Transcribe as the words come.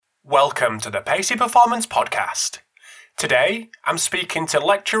Welcome to the Pacey Performance Podcast. Today, I'm speaking to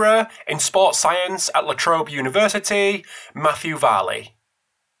lecturer in sports science at La Trobe University, Matthew Varley.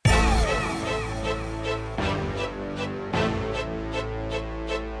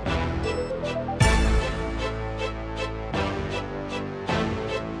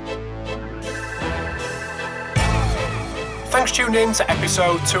 Thanks for tuning in to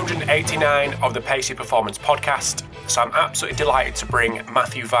episode 289 of the Pacey Performance Podcast. So I'm absolutely delighted to bring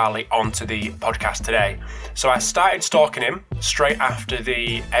Matthew Varley onto the podcast today. So I started stalking him straight after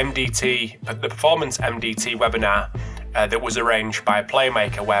the Performance MDT webinar that was arranged by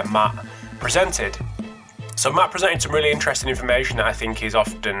Playmaker where Matt presented. So Matt presented some really interesting information that I think is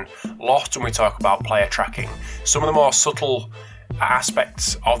often lost when we talk about player tracking. Some of the more subtle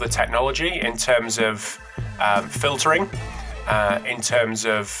aspects of the technology in terms of filtering, in terms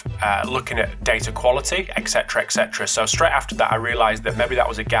of looking at data quality, etc., etc. So straight after that, I realised that maybe that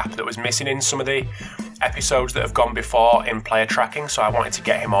was a gap that was missing in some of the episodes that have gone before in player tracking. So I wanted to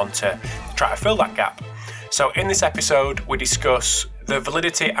get him on to try to fill that gap. So in this episode, we discuss the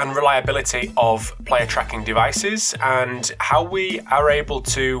validity and reliability of player tracking devices and how we are able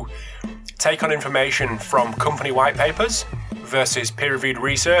to take on information from company white papers versus peer-reviewed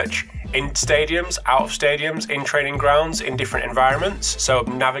research in stadiums, out of stadiums, in training grounds, in different environments, so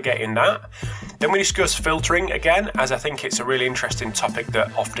navigating that. Then we discuss filtering again, as I think it's a really interesting topic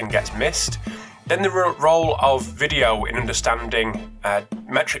that often gets missed. Then the role of video in understanding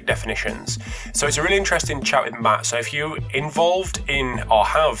metric definitions. So it's a really interesting chat with Matt. So if you're involved in or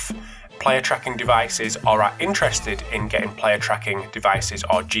have player tracking devices or are interested in getting player tracking devices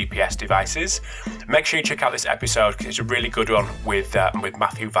or GPS devices, make sure you check out this episode because it's a really good one with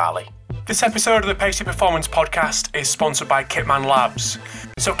Matthew Varley. This episode of the Pacey Performance Podcast is sponsored by Kitman Labs.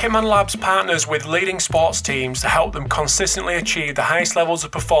 So Kitman Labs partners with leading sports teams to help them consistently achieve the highest levels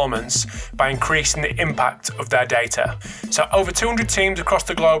of performance by increasing the impact of their data. So over 200 teams across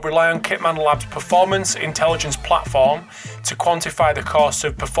the globe rely on Kitman Labs' performance intelligence platform to quantify the costs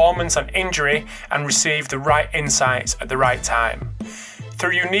of performance and injury and receive the right insights at the right time.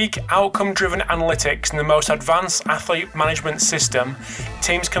 Through unique outcome-driven analytics and the most advanced athlete management system,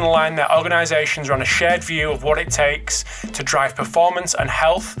 teams can align their organizations around a shared view of what it takes to drive performance and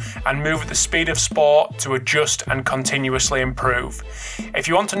health and move at the speed of sport to adjust and continuously improve. If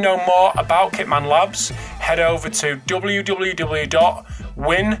you want to know more about Kitman Labs, head over to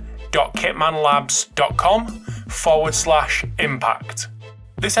www.win.kitmanlabs.com/impact.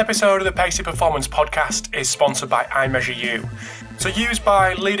 This episode of the Pacey Performance Podcast is sponsored by iMeasureU. So used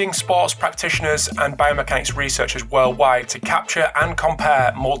by leading sports practitioners and biomechanics researchers worldwide to capture and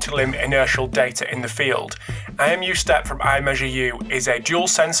compare multi-limb inertial data in the field, IMU Step from iMeasureU is a dual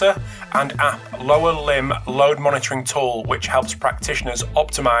sensor and app lower limb load monitoring tool which helps practitioners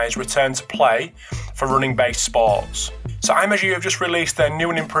optimize return to play for running-based sports. So iMeasureU have just released their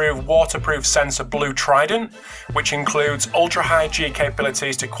new and improved waterproof sensor Blue Trident, which includes ultra-high G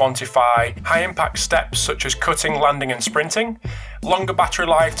capabilities to quantify high-impact steps such as cutting, landing and sprinting, longer battery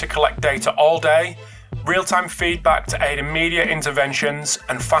life to collect data all day, real-time feedback to aid immediate interventions,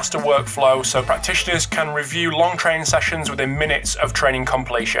 and faster workflow so practitioners can review long training sessions within minutes of training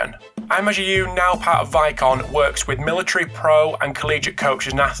completion. iMeasureU, now part of Vicon, works with military, pro and collegiate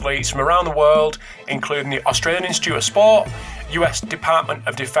coaches and athletes from around the world, including the Australian Institute of Sport, US Department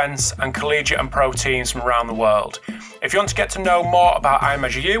of Defense and collegiate and pro teams from around the world. If you want to get to know more about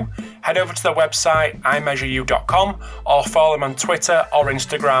iMeasureU, head over to their website, iMeasureU.com, or follow them on Twitter or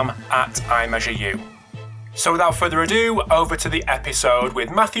Instagram at iMeasureU. So without further ado, over to the episode with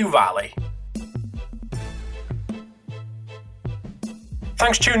Matthew Varley.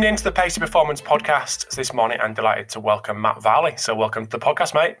 Thanks for tuning in to the Pacey Performance Podcast. This morning I'm delighted to welcome Matt Varley. So welcome to the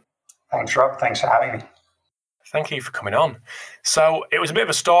podcast, mate. Thanks, Rob. Thanks for having me. Thank you for coming on. So it was a bit of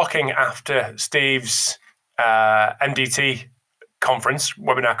a stalking after Steve's MDT conference,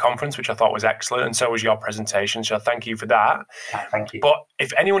 webinar conference, which I thought was excellent, and so was your presentation. So thank you for that. Thank you. But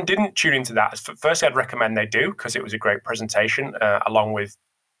if anyone didn't tune into that, firstly, I'd recommend they do because it was a great presentation, along with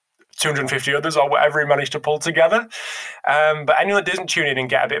 250 others or whatever he managed to pull together. But anyone that doesn't tune in and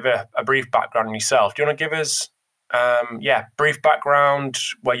get a bit of a brief background on yourself, do you want to give us, brief background,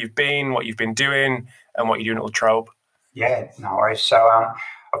 where you've been, what you've been doing, and what you're doing at La Trobe? Yeah, no worries. So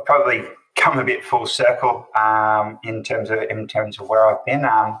I've probably come a bit full circle in terms of where I've been.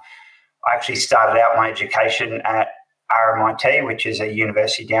 I actually started out my education at RMIT, which is a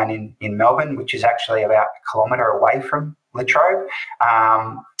university down in Melbourne, which is actually about a kilometre away from La Trobe,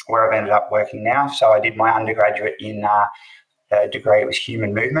 where I've ended up working now. So I did my undergraduate in degree, it was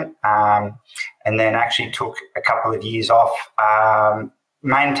human movement, and then actually took a couple of years off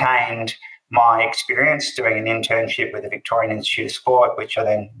maintained my experience doing an internship with the Victorian Institute of Sport, which I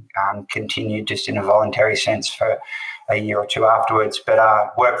then continued just in a voluntary sense for a year or two afterwards, but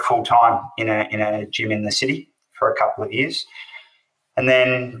worked full-time in a gym in the city for a couple of years. And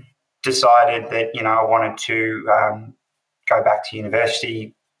then decided that, I wanted to go back to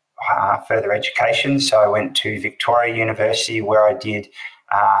university, further education. So I went to Victoria University, where I did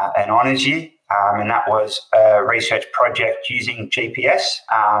an honours year, and that was a research project using GPS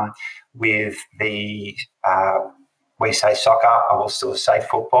with the, we say soccer, I will still say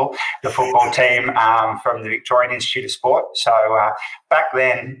football, the football team from the Victorian Institute of Sport. So back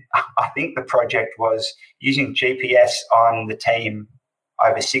then, I think the project was using GPS on the team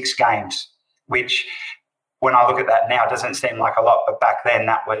over 6 games, which when I look at that now, it doesn't seem like a lot, but back then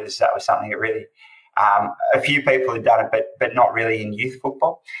that was something that really a few people had done it, but not really in youth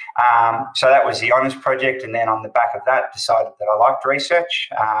football. So that was the honours project, and then on the back of that, decided that I liked research.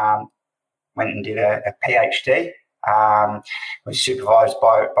 Went and did a PhD. Was supervised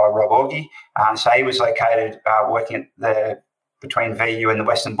by Rob Augie. So he was located working at between VU and the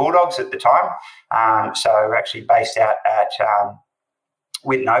Western Bulldogs at the time. So we're actually based out at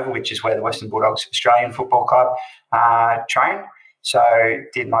Whitten Oval, which is where the Western Bulldogs Australian Football Club train. So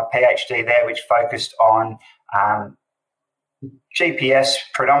did my PhD there, which focused on GPS,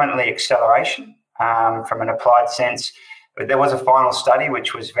 predominantly acceleration from an applied sense. But there was a final study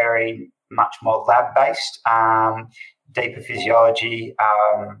which was very much more lab-based, deeper physiology,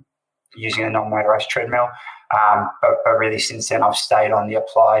 using a non-motorised treadmill. But really since then I've stayed on the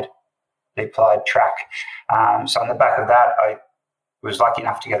applied track. So on the back of that, I was lucky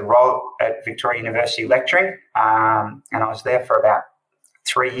enough to get a role at Victoria University lecturing, and I was there for about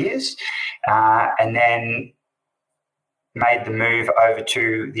 3 years, and then made the move over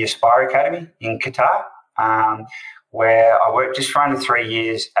to the Aspire Academy in Qatar, where I worked just for under 3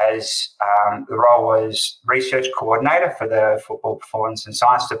 years as the role was research coordinator for the Football Performance and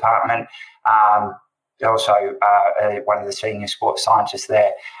Science Department. Also one of the senior sports scientists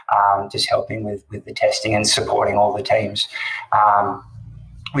there, just helping with the testing and supporting all the teams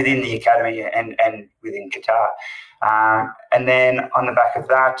within the academy and within Qatar. And then on the back of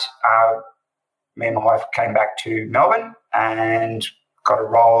that, me and my wife came back to Melbourne and got a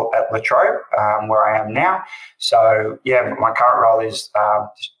role at La Trobe, where I am now. So, yeah, my current role is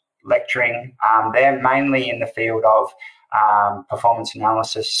lecturing there, mainly in the field of performance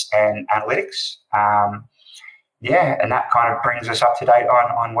analysis and analytics. And that kind of brings us up to date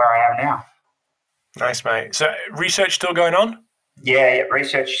on where I am now. Nice, mate. So research still going on? Yeah,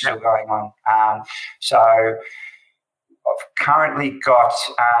 research is still going on. So I've currently got,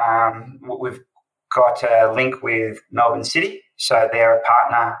 we've got a link with Melbourne City. So they're a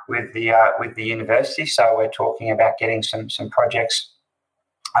partner with the university. So we're talking about getting some projects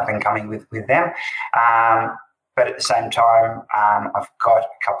up and coming with them. But at the same time, I've got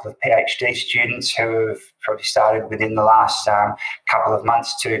a couple of PhD students who have probably started within the last couple of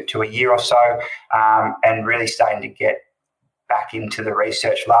months to a year or so, and really starting to get back into the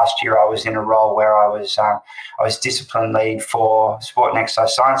research. Last year, I was in a role where I was discipline lead for sport and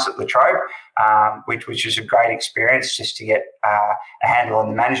exercise science at La Trobe, which was a great experience just to get a handle on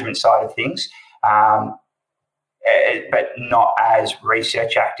the management side of things. But not as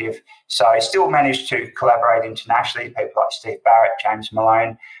research active. So I still managed to collaborate internationally, people like Steve Barrett, James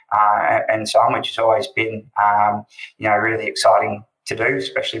Malone, and so on, which has always been, really exciting to do,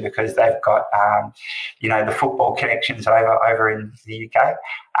 especially because they've got, the football connections over in the UK.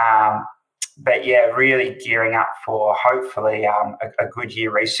 But yeah, really gearing up for hopefully a good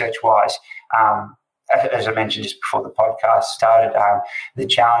year research-wise. As I mentioned just before the podcast started, the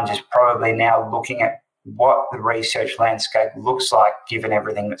challenge is probably now looking at what the research landscape looks like given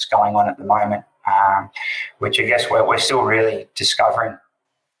everything that's going on at the moment, which I guess we're still really discovering.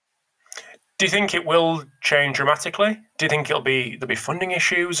 Do you think it will change dramatically? Do you think there'll be funding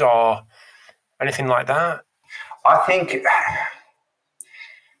issues or anything like that? I think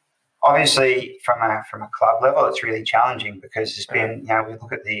obviously from a club level, it's really challenging because there's been, we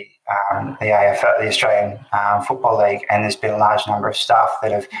look at the AFL, the Australian Football League, and there's been a large number of staff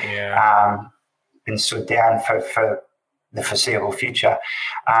that have been stood down for the foreseeable future.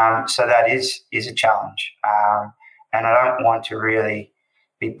 So that is a challenge. And I don't want to really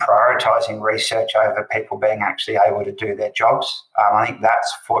be prioritising research over people being actually able to do their jobs. I think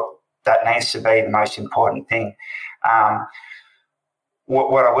that needs to be the most important thing.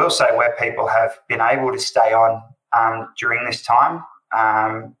 What I will say, where people have been able to stay on during this time,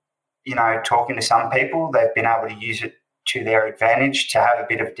 talking to some people, they've been able to use it to their advantage to have a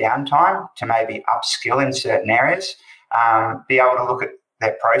bit of downtime, to maybe upskill in certain areas, be able to look at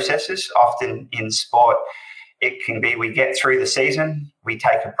their processes. Often in sport, it can be we get through the season, we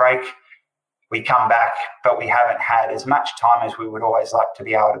take a break, we come back, but we haven't had as much time as we would always like to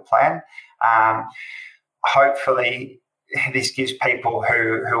be able to plan. Hopefully, this gives people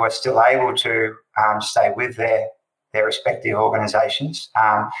who are still able to stay with their respective organisations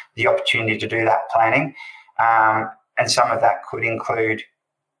the opportunity to do that planning. And some of that could include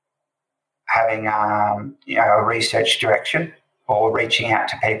having a research direction or reaching out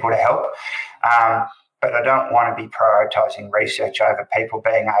to people to help. But I don't want to be prioritising research over people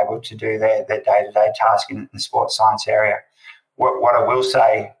being able to do their day-to-day task in the sports science area. What I will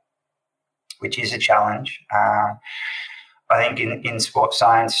say, which is a challenge, I think in sports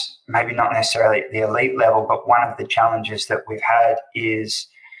science, maybe not necessarily at the elite level, but one of the challenges that we've had is,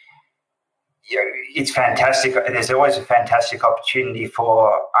 it's fantastic. There's always a fantastic opportunity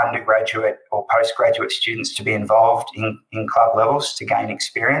for undergraduate or postgraduate students to be involved in club levels to gain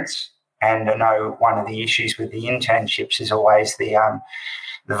experience. And I know one of the issues with the internships is always the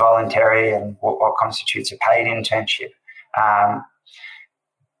voluntary and what constitutes a paid internship.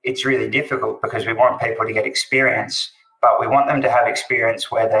 It's really difficult because we want people to get experience, but we want them to have experience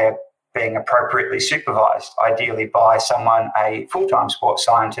where they're being appropriately supervised, ideally by someone, a full-time sports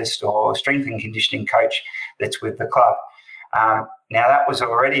scientist or strength and conditioning coach that's with the club. Now, that was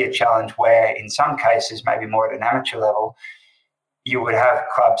already a challenge where in some cases, maybe more at an amateur level, you would have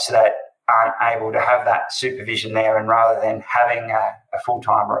clubs that aren't able to have that supervision there, and rather than having a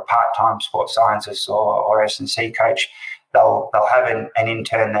full-time or a part-time sports scientist or S&C coach, they'll have an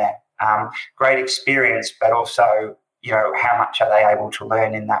intern there. Great experience, but also, how much are they able to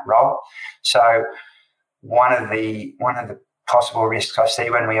learn in that role? So one of the possible risks I see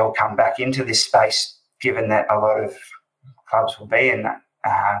when we all come back into this space, given that a lot of clubs will be in that,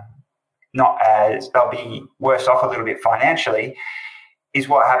 they'll be worse off a little bit financially, is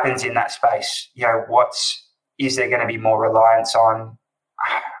what happens in that space. Is there going to be more reliance on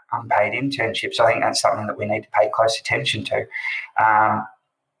unpaid internships? I think that's something that we need to pay close attention to. I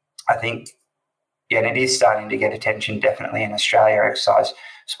think, and it is starting to get attention definitely in Australia. Exercise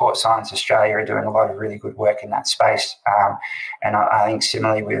Sports Science Australia are doing a lot of really good work in that space. And I think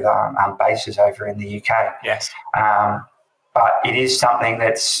similarly with bases over in the UK. Yes. But it is something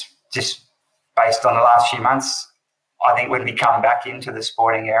that's just based on the last few months. I think when we come back into the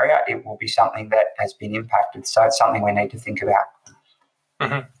sporting area, it will be something that has been impacted. So it's something we need to think about.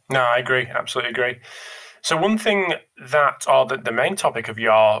 Mm-hmm. No, I agree. Absolutely agree. So one thing the main topic of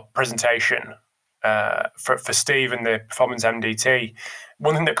your presentation for Steve and the Performance MDT,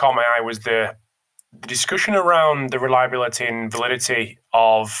 one thing that caught my eye was the discussion around the reliability and validity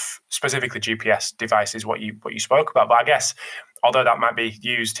of specifically GPS devices, what you spoke about. But I guess, although that might be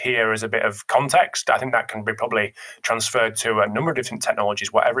used here as a bit of context, I think that can be probably transferred to a number of different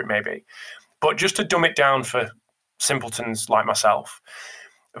technologies, whatever it may be. But just to dumb it down for simpletons like myself,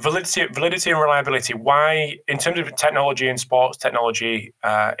 validity and reliability, why, in terms of technology and sports technology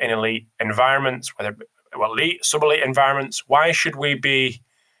in elite environments, elite, sub-elite environments, why should we be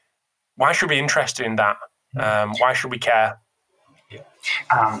interested in that? Why should we care?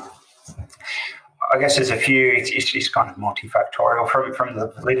 I guess there's a few. It's kind of multifactorial. From the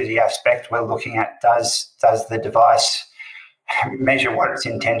validity aspect, we're looking at does the device measure what it's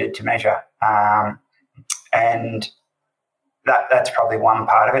intended to measure, and that's probably one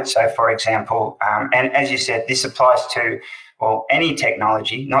part of it. So, for example, and as you said, this applies to any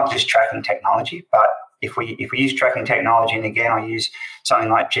technology, not just tracking technology, but if we use tracking technology, and again, I use something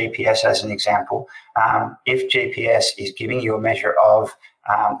like GPS as an example. If GPS is giving you a measure of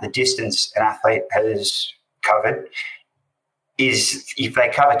the distance an athlete has covered, if they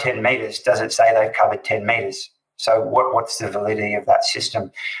cover 10 metres, does it say they've covered 10 metres? So what's the validity of that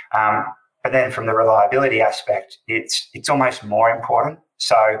system? But then from the reliability aspect, it's almost more important.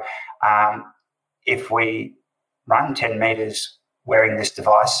 So if we run 10 metres wearing this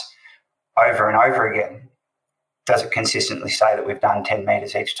device over and over again, does it consistently say that we've done 10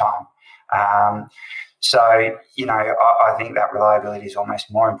 metres each time? So, I think that reliability is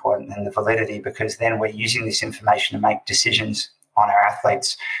almost more important than the validity, because then we're using this information to make decisions on our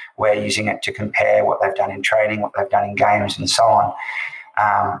athletes. We're using it to compare what they've done in training, what they've done in games, and so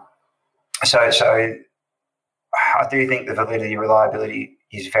on. So I do think the validity reliability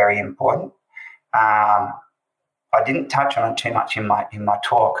is very important. I didn't touch on it too much in my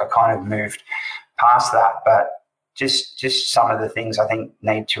talk. I kind of moved past that, but just some of the things I think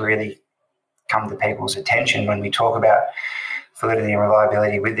need to really come to people's attention when we talk about validity and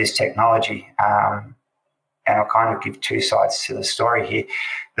reliability with this technology. And I'll kind of give two sides to the story here.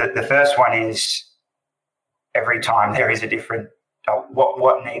 The first one is every time there is a different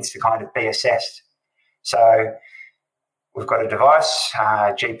what needs to kind of be assessed. So we've got a device,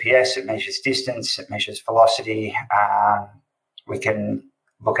 GPS, it measures distance, it measures velocity. We can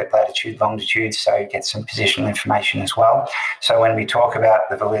look at latitude, longitude, so get some positional information as well. So when we talk about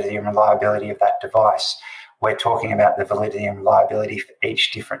the validity and reliability of that device, we're talking about the validity and reliability for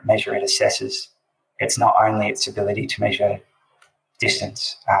each different measure it assesses. It's not only its ability to measure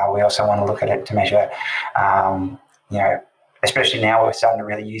distance. We also want to look at it to measure, especially now we're starting to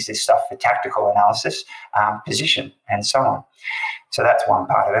really use this stuff for tactical analysis, position and so on. So that's one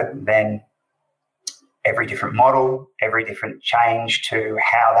part of it. Then every different model, every different change to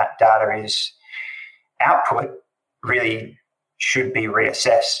how that data is output really should be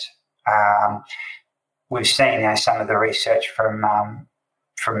reassessed. We've seen some of the research from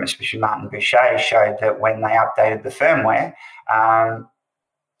especially Martin Boucher showed that when they updated the firmware,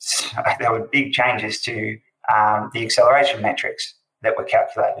 there were big changes to the acceleration metrics that were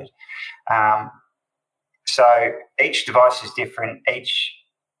calculated. So each device is different. Each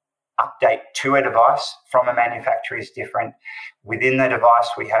update to a device from a manufacturer is different. Within the device,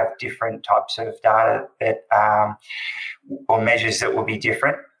 we have different types of data that or measures that will be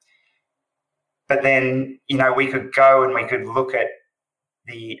different. But then, we could go and we could look at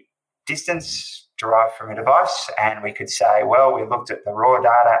the distance derived from a device and we could say, well, we looked at the raw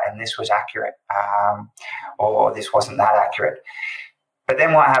data and this was accurate, or this wasn't that accurate. But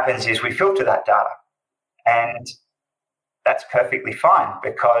then what happens is we filter that data, and that's perfectly fine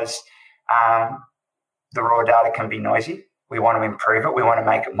because the raw data can be noisy. We want to improve it. We want to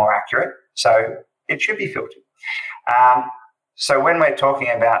make it more accurate. So it should be filtered. So when we're talking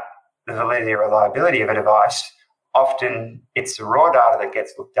about the validity or reliability of a device, often it's the raw data that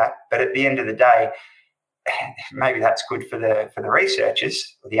gets looked at. But at the end of the day, maybe that's good for the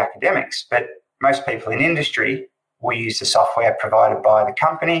researchers or the academics, but most people in industry will use the software provided by the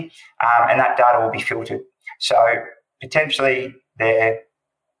company, and that data will be filtered. So potentially their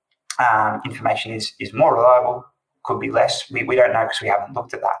information is more reliable, could be less. We don't know because we haven't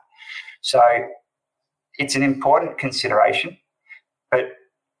looked at that. So it's an important consideration. But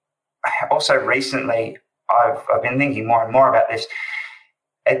also recently, I've been thinking more and more about this.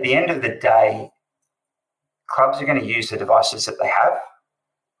 At the end of the day, clubs are going to use the devices that they have.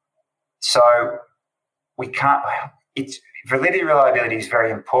 So we can't, validity reliability is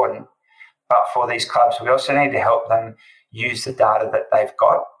very important, but for these clubs, we also need to help them use the data that they've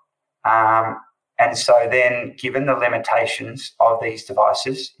got. And so then, given the limitations of these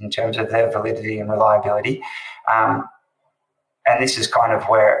devices in terms of their validity and reliability, and this is kind of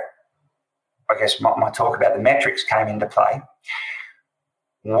where I guess my talk about the metrics came into play.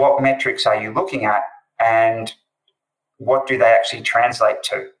 What metrics are you looking at, and what do they actually translate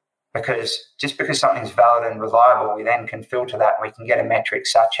to? Because just because something's valid and reliable, we then can filter that. We can get a metric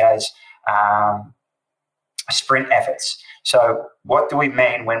such as sprint efforts. So what do we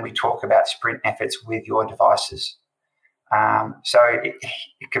mean when we talk about sprint efforts with your devices? So it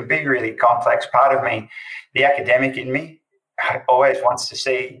can be really complex. Part of me, the academic in me, always wants to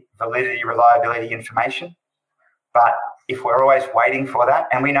see validity, reliability information. But if we're always waiting for that,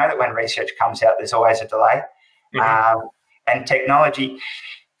 and we know that when research comes out, there's always a delay. Mm-hmm. And technology,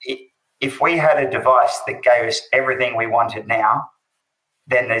 if we had a device that gave us everything we wanted now,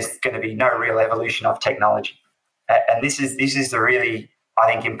 then there's going to be no real evolution of technology. And this is the really, I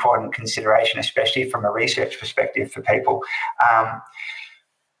think, important consideration, especially from a research perspective for people.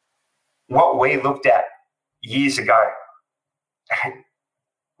 What we looked at years ago,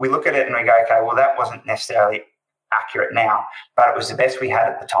 we look at it and we go, okay, well, that wasn't necessarily accurate now, but it was the best we had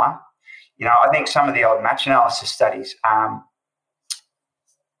at the time. I think some of the old match analysis studies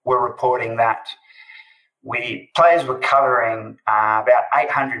were reporting that players were covering about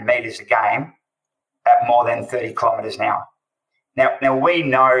 800 metres a game at more than 30 kilometres an hour. Now we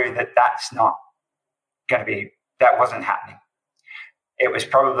know that that's not going to be, that wasn't happening. It was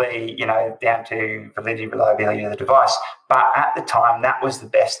probably, down to validity, reliability of the device. But at the time, that was the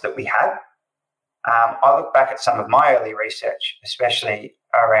best that we had. I look back at some of my early research, especially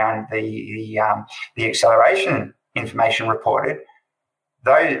around the acceleration information reported.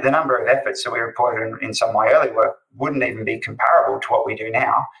 Though the number of efforts that we reported in some of my early work wouldn't even be comparable to what we do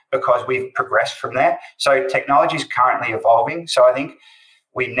now because we've progressed from there. So technology is currently evolving. So I think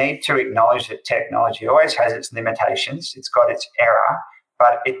we need to acknowledge that technology always has its limitations. It's got its error,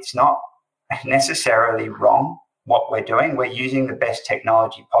 but it's not necessarily wrong what we're doing. We're using the best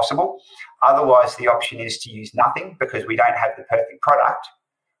technology possible. Otherwise, the option is to use nothing because we don't have the perfect product,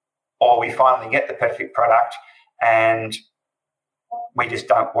 or we finally get the perfect product and we just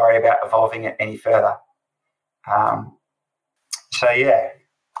don't worry about evolving it any further. So yeah,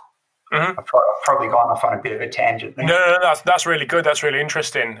 I've probably gone off on a bit of a tangent there. No, that's really good. That's really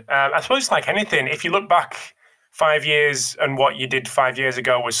interesting. I suppose it's like anything. If you look back 5 years and what you did 5 years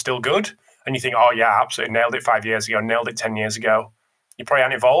ago was still good, and you think, oh yeah, absolutely nailed it 5 years ago, nailed it 10 years ago, you probably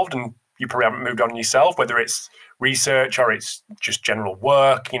haven't evolved and you probably haven't moved on yourself, whether it's research or it's just general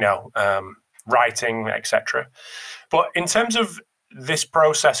work, writing, etc. But in terms of this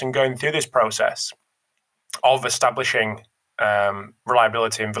process and going through this process of establishing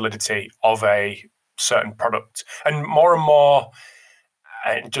reliability and validity of a certain product, and more,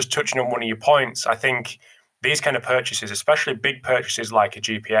 just touching on one of your points, I think these kind of purchases, especially big purchases like a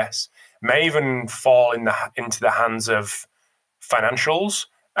GPS, may even fall into the hands of financials,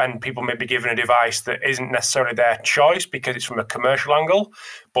 and people may be given a device that isn't necessarily their choice because it's from a commercial angle.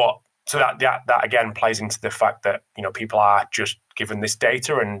 But so that again plays into the fact that people are just given this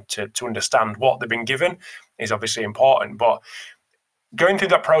data, and to understand what they've been given is obviously important. But going through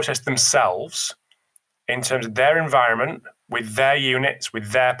that process themselves, in terms of their environment, with their units,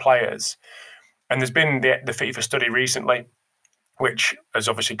 with their players, and there's been the FIFA study recently, which has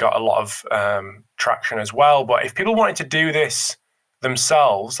obviously got a lot of traction as well. But if people wanted to do this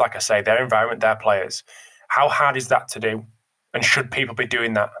themselves, like I say, their environment, their players, how hard is that to do? And should people be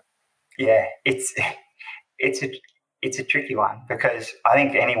doing that? Yeah, it's a tricky one, because I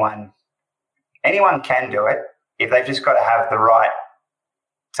think anyone can do it if they've just got to have the right.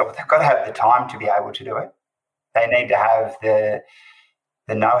 So they've got to have the time to be able to do it. They need to have the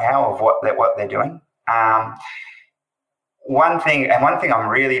know-how of what they're doing. One thing I'm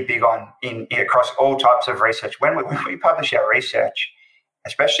really big on in across all types of research, when we publish our research,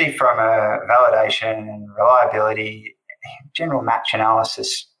 especially from a validation, reliability, general match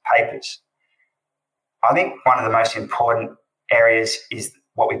analysis papers, I think one of the most important areas is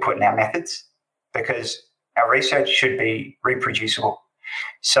what we put in our methods, because our research should be reproducible.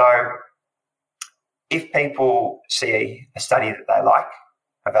 So if people see a study that they like,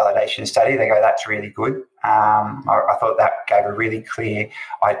 a validation study, they go, that's really good. I thought that gave a really clear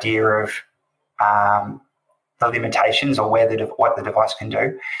idea of the limitations or what the device can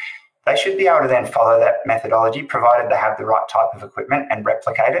do. They should be able to then follow that methodology, provided they have the right type of equipment, and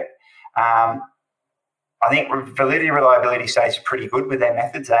replicate it. I think validity and reliability studies are pretty good with their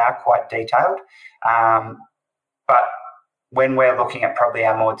methods. They are quite detailed. But when we're looking at probably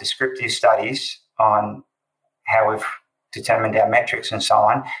our more descriptive studies on how we've determined our metrics and so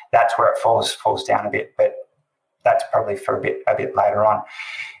on, that's where it falls down a bit. But that's probably for a bit later on.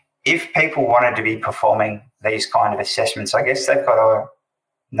 If people wanted to be performing these kind of assessments, I guess they've got to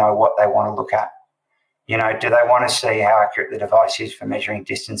know what they want to look at. Do they want to see how accurate the device is for measuring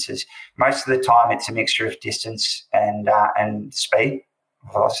distances? Most of the time, it's a mixture of distance and speed,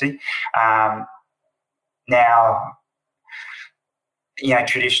 velocity. Now,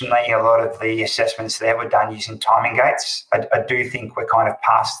 traditionally, a lot of the assessments there were done using timing gates. I do think we're kind of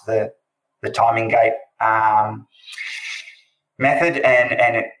past the timing gate method,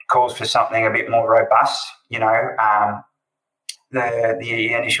 and it calls for something a bit more robust.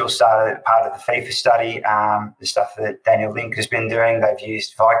 The initial part of the FIFA study, the stuff that Daniel Link has been doing, they've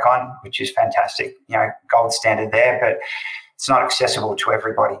used Vicon, which is fantastic, gold standard there, but it's not accessible to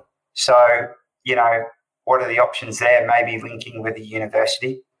everybody. So, what are the options there? Maybe linking with a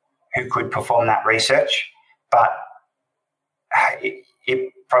university who could perform that research, but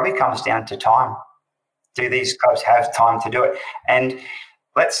it probably comes down to time. Do these clubs have time to do it? And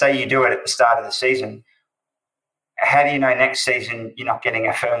let's say you do it at the start of the season. How do you know next season you're not getting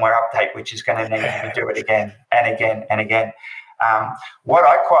a firmware update, which is going to need you to do it again and again and again? What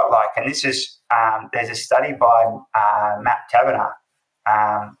I quite like, and this is, there's a study by Matt Taberner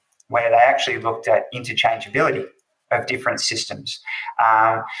where they actually looked at interchangeability of different systems.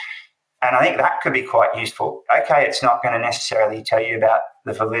 And I think that could be quite useful. Okay, it's not going to necessarily tell you about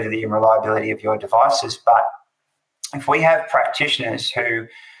the validity and reliability of your devices, but if we have practitioners who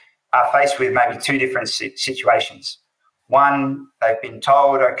are faced with maybe two different situations. One, they've been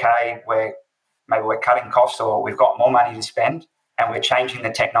told, okay, we're cutting costs, or we've got more money to spend, and we're changing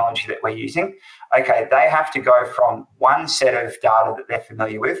the technology that we're using. Okay, they have to go from one set of data that they're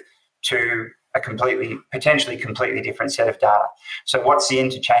familiar with to a potentially completely different set of data. So what's the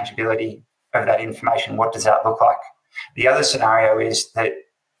interchangeability of that information? What does that look like? The other scenario is that,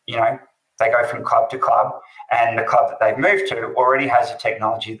 they go from club to club, and the club that they've moved to already has a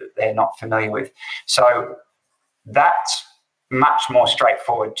technology that they're not familiar with. So that's much more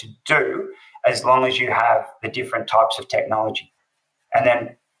straightforward to do, as long as you have the different types of technology. And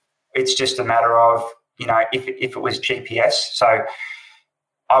then it's just a matter of, if it was GPS, so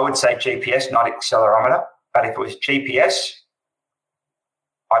I would say GPS, not accelerometer, but if it was GPS,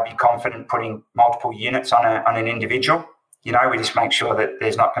 I'd be confident putting multiple units on an individual. We just make sure that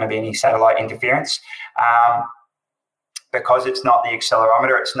there's not going to be any satellite interference. Because it's not the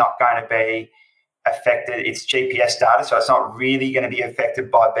accelerometer, it's not going to be affected. It's GPS data, so it's not really going to be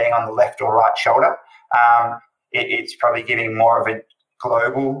affected by being on the left or right shoulder. It's probably giving more of a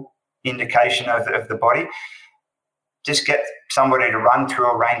global indication of the body. Just get somebody to run through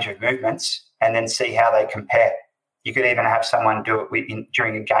a range of movements and then see how they compare. You could even have someone do it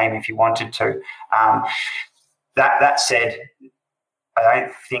during a game if you wanted to. That said, I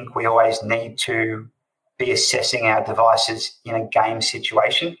don't think we always need to be assessing our devices in a game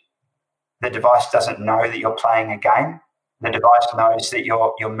situation. The device doesn't know that you're playing a game. The device knows that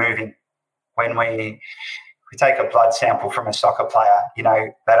you're moving. When we take a blood sample from a soccer player, they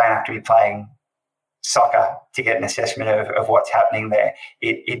don't have to be playing soccer to get an assessment of what's happening there.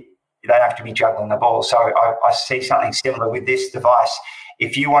 They don't have to be juggling the ball. So I see something similar with this device.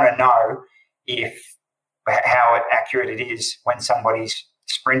 If you want to know how accurate it is when somebody's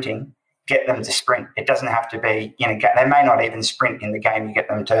sprinting, get them to sprint. It doesn't have to be in a game. They may not even sprint in the game. You get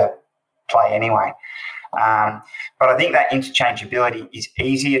them to play anyway. But I think that interchangeability is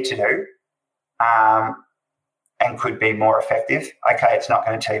easier to do and could be more effective. Okay, it's not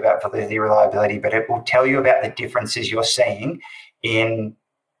going to tell you about validity, reliability, but it will tell you about the differences you're seeing in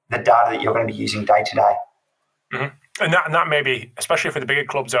the data that you're going to be using day to day. Mm-hmm. And that may be, especially for the bigger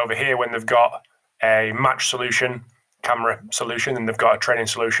clubs over here, when they've got a match solution, camera solution, and they've got a training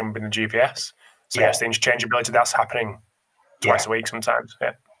solution with the GPS. So yes, the interchangeability, that's happening twice a week sometimes.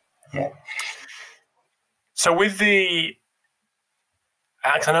 Yeah. So with I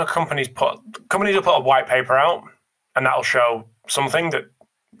know companies will put a white paper out, and that'll show something that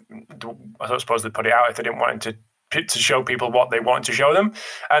I don't suppose they'd put it out if they didn't want it to show people what they want to show them.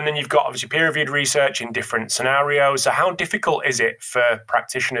 And then you've got obviously peer-reviewed research in different scenarios. So how difficult is it for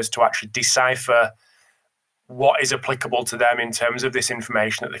practitioners to actually decipher what is applicable to them in terms of this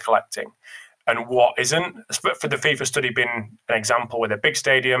information that they're collecting and what isn't? For the FIFA study being an example with a big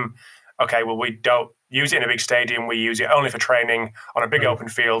stadium, okay, well, we don't use it in a big stadium. We use it only for training on a big open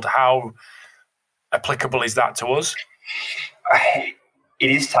field. How applicable is that to us? It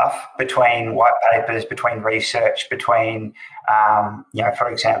is tough between white papers, between research, between, for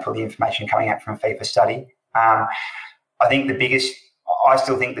example, the information coming out from FIFA study. I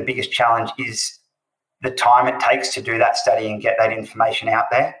still think the biggest challenge is the time it takes to do that study and get that information out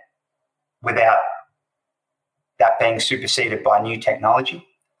there without that being superseded by new technology.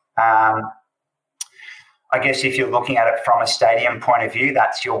 I guess if you're looking at it from a stadium point of view,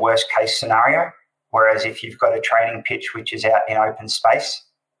 that's your worst case scenario. Whereas if you've got a training pitch which is out in open space,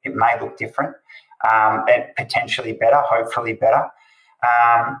 it may look different and potentially better, hopefully better.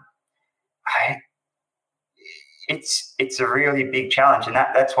 It's a really big challenge, and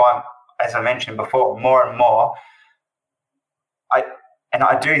that's why, as I mentioned before, more and more, I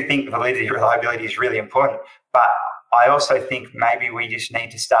do think validity, reliability is really important, but I also think maybe we just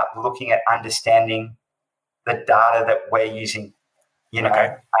need to start looking at understanding the data that we're using.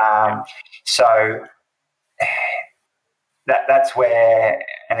 Okay. So that's where,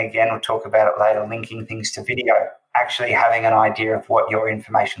 and again, we'll talk about it later, linking things to video, actually having an idea of what your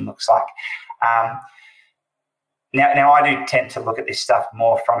information looks like. Now I do tend to look at this stuff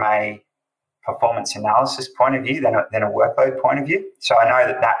more from a performance analysis point of view than a workload point of view. So I know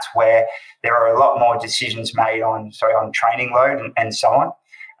that's where there are a lot more decisions made on training load and so on.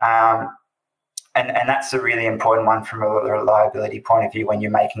 And that's a really important one from a reliability point of view when you're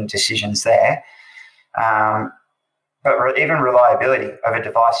making decisions there. But even reliability of a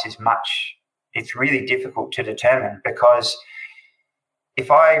device it's really difficult to determine, because if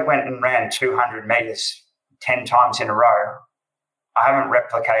I went and ran 200 meters 10 times in a row, I haven't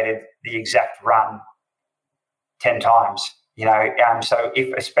replicated the exact run 10 times, so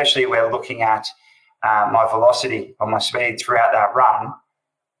if especially we're looking at my velocity or my speed throughout that run,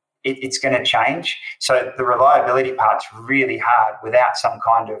 it's going to change. So the reliability part's really hard without some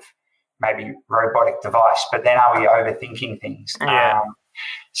kind of maybe robotic device. But then are we overthinking things? Yeah.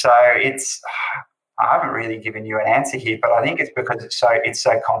 So I haven't really given you an answer here, but I think it's because it's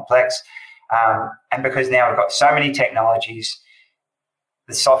so complex, and because now we've got so many technologies,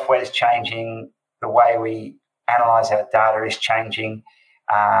 the software is changing, the way we analyze our data is changing,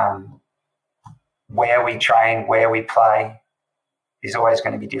 where we train, where we play is always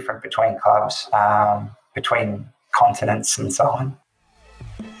going to be different between clubs, between continents and so on.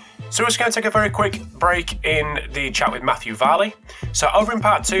 So we're just going to take a very quick break in the chat with Matthew Varley. So over in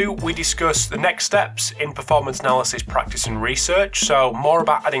part 2, we discuss the next steps in performance analysis, practice and research. So more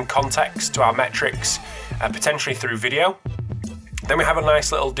about adding context to our metrics, potentially through video. Then we have a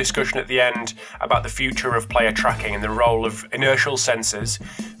nice little discussion at the end about the future of player tracking and the role of inertial sensors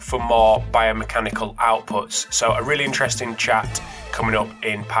for more biomechanical outputs. So a really interesting chat coming up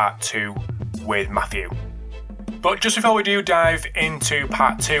in part 2 with Matthew. But just before we do dive into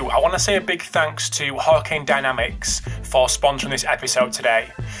part 2, I want to say a big thanks to Hawkin Dynamics for sponsoring this episode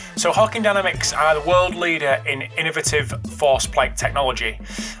today. So Hawkin Dynamics are the world leader in innovative force plate technology.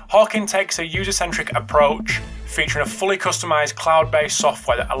 Hawkin takes a user-centric approach, featuring a fully customized cloud-based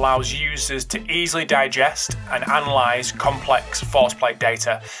software that allows users to easily digest and analyze complex force plate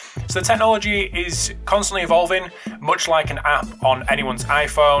data. So the technology is constantly evolving, much like an app on anyone's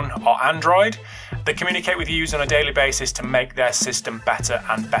iPhone or Android. They communicate with users on a daily basis to make their system better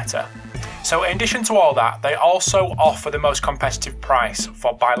and better. So in addition to all that, they also offer the most competitive price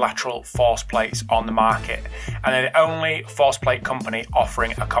for bilateral force plates on the market, and they're the only force plate company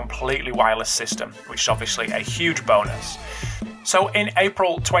offering a completely wireless system, which is obviously a huge bonus. So in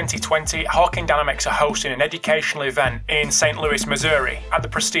April 2020, Hawkin Dynamics are hosting an educational event in St. Louis, Missouri at the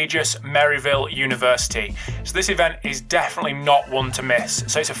prestigious Maryville University. So this event is definitely not one to miss.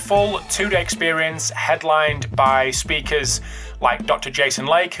 So it's a full 2-day experience headlined by speakers like Dr. Jason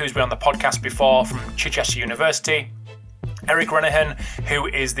Lake, who's been on the podcast before from Chichester University, Eric Renahan, who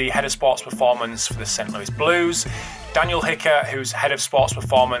is the head of sports performance for the St. Louis Blues, Daniel Hicker, who's head of sports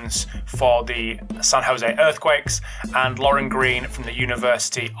performance for the San Jose Earthquakes, and Lauren Green from the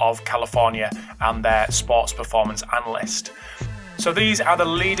University of California and their sports performance analyst. So these are the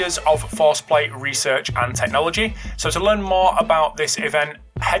leaders of force plate research and technology. So to learn more about this event,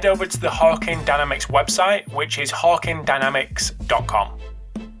 head over to the Hawkin Dynamics website, which is hawkindynamics.com.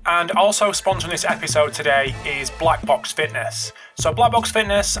 And also sponsoring this episode today is Black Box Fitness. So Black Box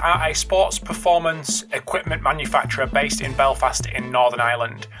Fitness are a sports performance equipment manufacturer based in Belfast in Northern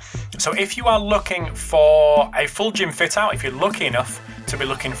Ireland. So if you are looking for a full gym fit out, if you're lucky enough to be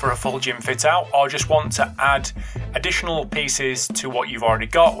looking for a full gym fit out, or just want to add additional pieces to what you've already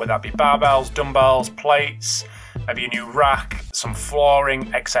got, whether that be barbells, dumbbells, plates, maybe a new rack, some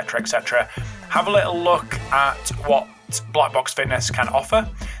flooring, etc., have a little look at what Black Box Fitness can offer.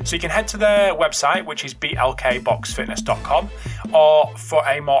 So you can head to their website, which is blkboxfitness.com, or for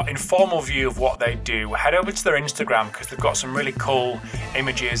a more informal view of what they do, head over to their Instagram, because they've got some really cool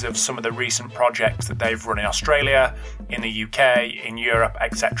images of some of the recent projects that they've run in Australia, in the UK, in Europe,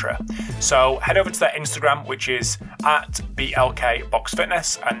 etc. So head over to their Instagram, which is at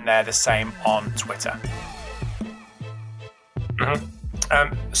blkboxfitness, and they're the same on Twitter.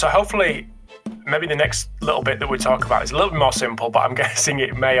 So hopefully maybe the next little bit that we talk about is a little bit more simple, but I'm guessing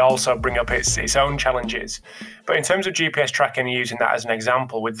it may also bring up its own challenges. But in terms of GPS tracking, using that as an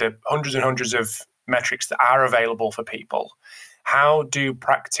example, with the hundreds and hundreds of metrics that are available for people, how do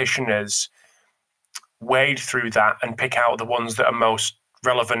practitioners wade through that and pick out the ones that are most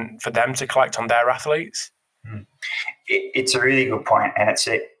relevant for them to collect on their athletes? It's a really good point, and it's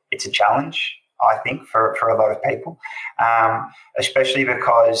a challenge, I think, for a lot of people, especially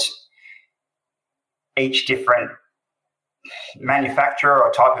because each different manufacturer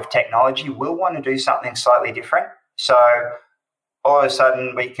or type of technology will want to do something slightly different. So all of a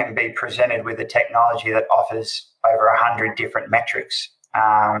sudden we can be presented with a technology that offers over 100 different metrics.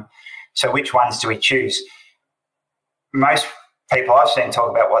 So which ones do we choose? Most people I've seen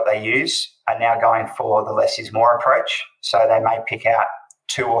talk about what they use are now going for the less is more approach. So they may pick out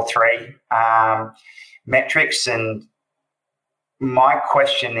 2 or 3 metrics. And my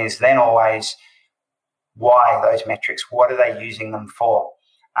question is then always, why those metrics? What are they using them for?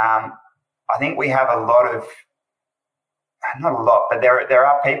 I think we have not a lot, but there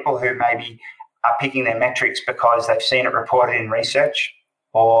are people who maybe are picking their metrics because they've seen it reported in research,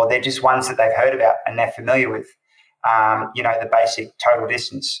 or they're just ones that they've heard about and they're familiar with. The basic total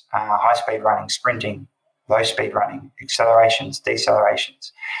distance, high speed running, sprinting, low speed running, accelerations,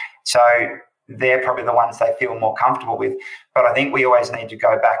 decelerations. So they're probably the ones they feel more comfortable with. But I think we always need to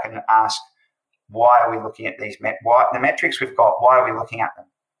go back and ask, why are we looking at these the metrics we've got? Why are we looking at them?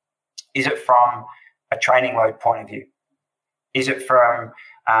 Is it from a training load point of view? Is it from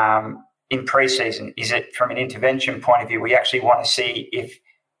in pre-season? Is it from an intervention point of view? We actually want to see if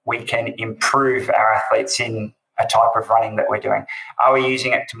we can improve our athletes in a type of running that we're doing. Are we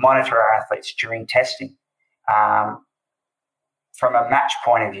using it to monitor our athletes during testing? From a match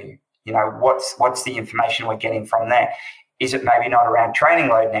point of view, what's the information we're getting from there? Is it maybe not around training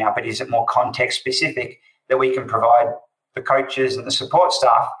load now, but is it more context specific that we can provide the coaches and the support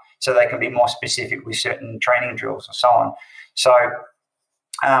staff so they can be more specific with certain training drills or so on? So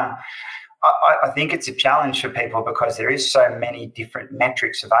I think it's a challenge for people because there is so many different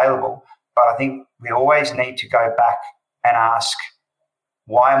metrics available, but I think we always need to go back and ask,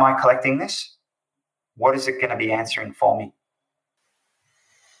 why am I collecting this? What is it going to be answering for me?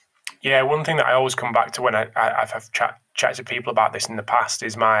 Yeah, one thing that I always come back to when I've chatted to people about this in the past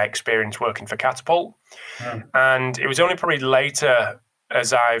is my experience working for Catapult. And it was only probably later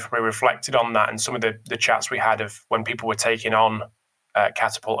as I've reflected on that and some of the chats we had of when people were taking on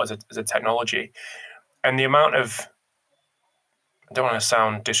Catapult as a technology, and the amount of, I don't want to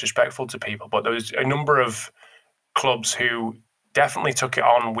sound disrespectful to people, but there was a number of clubs who definitely took it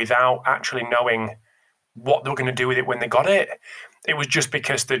on without actually knowing what they were going to do with it when they got it. It was just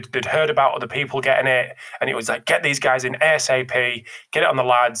because they'd heard about other people getting it, and it was like, get these guys in ASAP, get it on the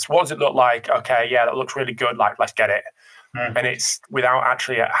lads. What does it look like? Okay, yeah, that looks really good. Like, let's get it. And it's without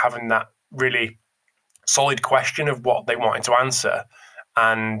actually having that really solid question of what they wanted to answer.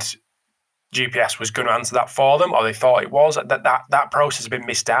 And GPS was going to answer that for them, or they thought it was. That process has been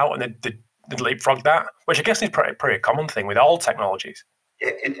missed out, and they leapfrogged that, which I guess is pretty common thing with all technologies.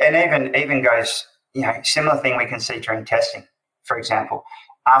 And even goes, similar thing we can see during testing. For example,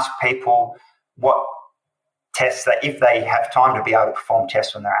 ask people what tests that, if they have time to be able to perform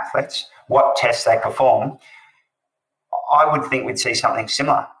tests on their athletes, what tests they perform. I would think we'd see something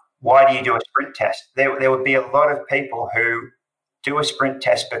similar. Why do you do a sprint test? There would be a lot of people who do a sprint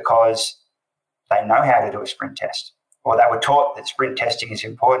test because they know how to do a sprint test, or they were taught that sprint testing is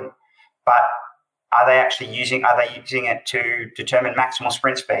important. But are they using it to determine maximal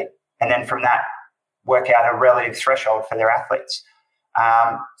sprint speed? And then from that, work out a relative threshold for their athletes.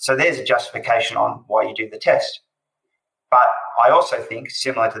 So there's a justification on why you do the test. But I also think,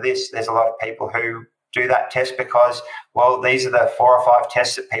 similar to this, there's a lot of people who do that test because, well, these are the 4 or 5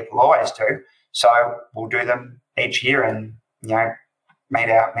 tests that people always do. So we'll do them each year and, meet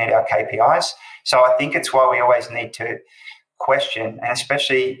our KPIs. So I think it's why we always need to question, and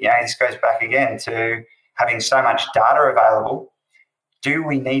especially, this goes back again to having so much data available. Do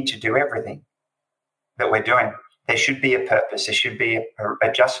we need to do everything that we're doing? There should be a purpose. There should be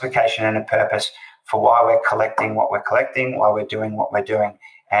a justification and a purpose for why we're collecting what we're collecting, why we're doing what we're doing.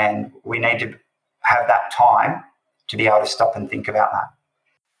 And we need to have that time to be able to stop and think about that.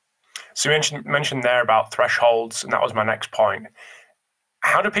 So you mentioned there about thresholds, and that was my next point.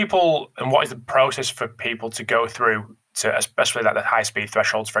 How do people, and what is the process for people to go through to, especially like the high speed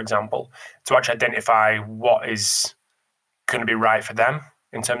thresholds, for example, to actually identify what is going to be right for them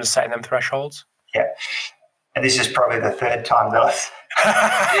in terms of setting them thresholds? Yeah. And this is probably the third time that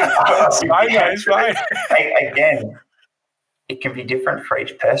It's fine. Again, it can be different for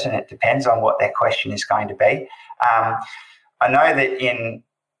each person. It depends on what their question is going to be. I know that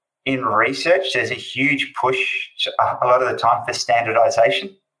in research, there's a huge push a lot of the time for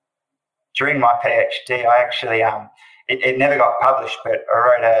standardization. During my PhD, I actually, it never got published, but I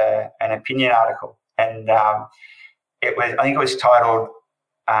wrote an opinion article, and I think it was titled,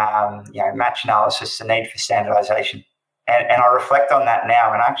 Match Analysis, the Need for Standardization. And I reflect on that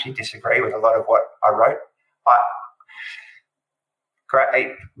now, and I actually disagree with a lot of what I wrote.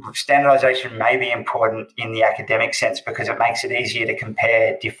 Standardization may be important in the academic sense because it makes it easier to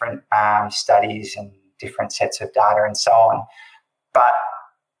compare different studies and different sets of data and so on. But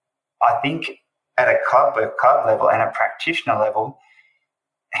I think at a club level and a practitioner level,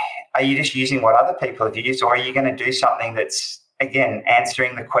 are you just using what other people have used, or are you going to do something that's, again,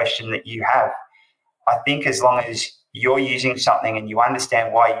 answering the question that you have? I think as long as you're using something and you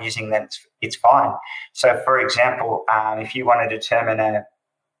understand why you're using them, it's fine. So, for example, if you want to determine a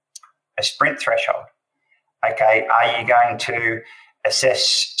sprint threshold, okay, are you going to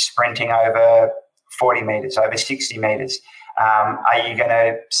assess sprinting over 40 metres, over 60 metres? Are you going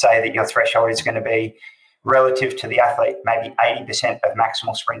to say that your threshold is going to be relative to the athlete, maybe 80% of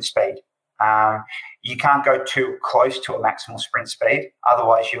maximal sprint speed? You can't go too close to a maximal sprint speed,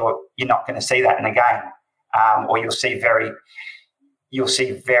 otherwise you're not going to see that in a game, or you'll see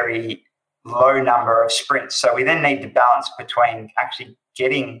very low number of sprints. So we then need to balance between actually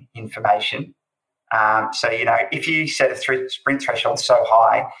getting information. So if you set a sprint threshold so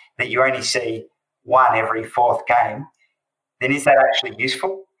high that you only see one every 4th game, then is that actually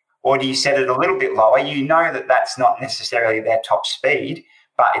useful? Or do you set it a little bit lower? You know that that's not necessarily their top speed,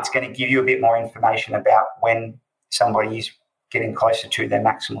 but it's going to give you a bit more information about when somebody is getting closer to their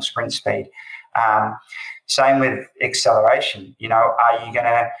maximal sprint speed. Same with acceleration. Are you going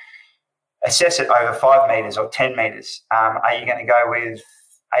to assess it over 5 metres or 10 metres? Are you going to go with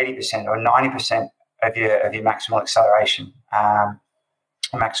 80% or 90% of your maximal acceleration,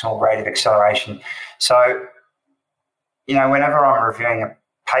 maximal rate of acceleration? So, whenever I'm reviewing a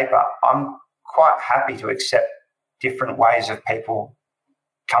paper, I'm quite happy to accept different ways of people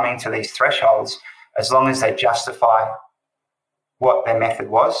coming to these thresholds as long as they justify what their method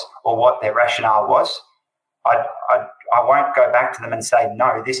was or what their rationale was, I won't go back to them and say,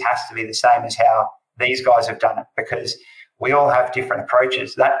 no, this has to be the same as how these guys have done it, because we all have different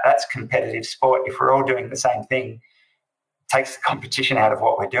approaches. That's competitive sport. If we're all doing the same thing, it takes the competition out of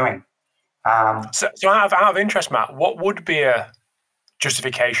what we're doing. So out of interest, Matt, what would be a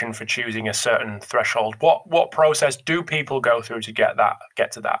justification for choosing a certain threshold? What process do people go through to get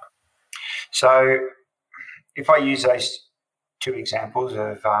to that? So if I use those two examples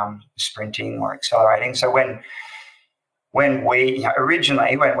of sprinting or accelerating, so when we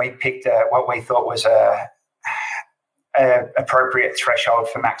originally picked what we thought was a appropriate threshold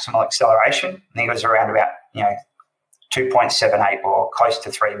for maximal acceleration, I think it was around about 2.78 or close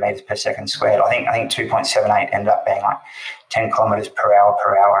to 3 meters per second squared. I think 2.78 ended up being like 10 kilometers per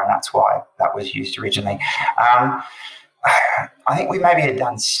hour, and that's why that was used originally. I think we maybe had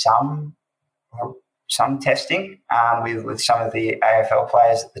done some testing with some of the AFL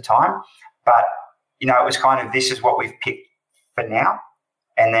players at the time, but it was kind of, this is what we've picked for now,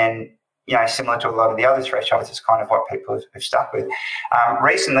 and then similar to a lot of the other thresholds, it's kind of what people have stuck with.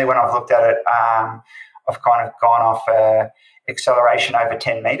 Recently, when I've looked at it, I've kind of gone off acceleration over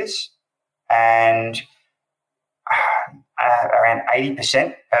 10 meters, and around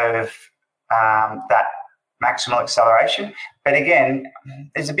 80% of that maximal acceleration. But again,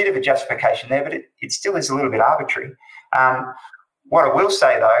 there's a bit of a justification there, but it still is a little bit arbitrary. What I will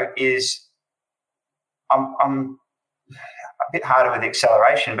say, though, is I'm a bit harder with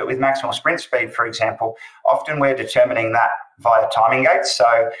acceleration, but with maximal sprint speed, for example, often we're determining that via timing gates.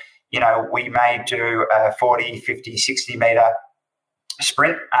 So we may do a 40, 50, 60 metre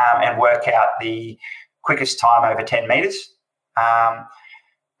sprint and work out the quickest time over 10 metres. But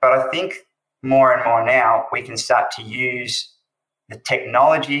I think more and more now we can start to use the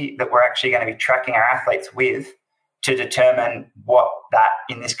technology that we're actually going to be tracking our athletes with to determine what that,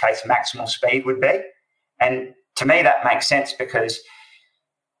 in this case, maximal speed would be. And to me, that makes sense, because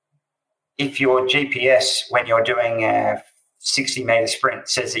if your GPS, when you're doing a 60-metre sprint,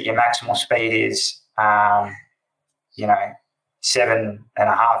 says that your maximal speed is,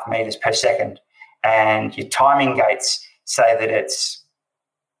 7.5 metres per second, and your timing gates say that it's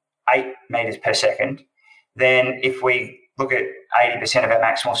 8 metres per second, then if we look at 80% of our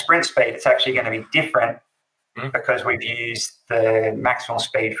maximal sprint speed, it's actually going to be different because we've used the maximal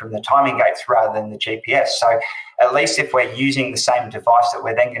speed from the timing gates rather than the GPS. So at least if we're using the same device that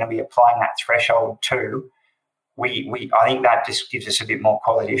we're then going to be applying that threshold to, I think that just gives us a bit more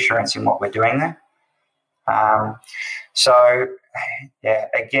quality assurance in what we're doing there.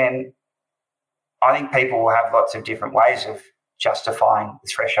 Again, I think people will have lots of different ways of justifying the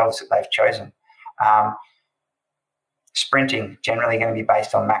thresholds that they've chosen. Sprinting generally going to be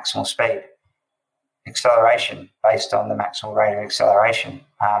based on maximal speed. Acceleration based on the maximal rate of acceleration.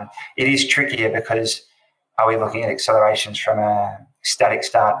 It is trickier because are we looking at accelerations from a static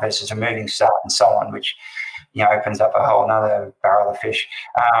start versus a moving start and so on, which opens up a whole nother barrel of fish.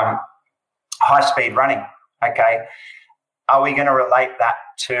 High speed running. Okay, are we going to relate that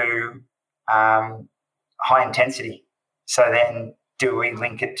to high intensity? So then do we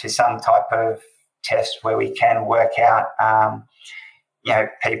link it to some type of test where we can work out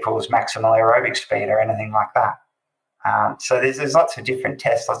people's maximal aerobic speed or anything like that? So there's lots of different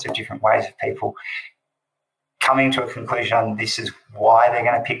tests, lots of different ways of people coming to a conclusion on this is why they're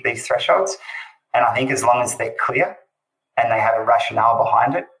going to pick these thresholds. And I think as long as they're clear and they have a rationale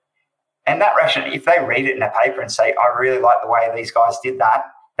behind it, and that rationale, if they read it in a paper and say, I really like the way these guys did that,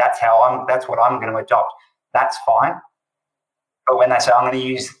 that's what I'm going to adopt, that's fine. But when they say, I'm going to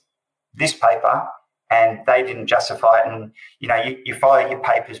use this paper and they didn't justify it, and you follow your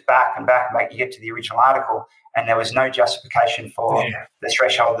papers back and you get to the original article and there was no justification for the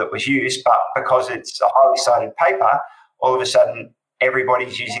threshold that was used, but because it's a highly cited paper, all of a sudden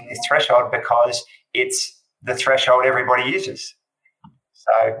everybody's using this threshold because it's the threshold everybody uses.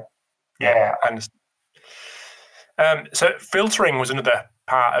 So, yeah. I understand. So filtering was another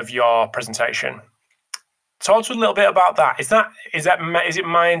part of your presentation. Talk to us a little bit about that. Is it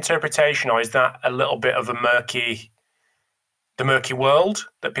my interpretation, or is that a little bit of the murky world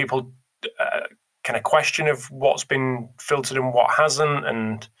that people kind of question of what's been filtered and what hasn't,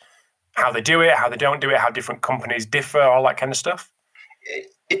 and how they do it, how they don't do it, how different companies differ, all that kind of stuff?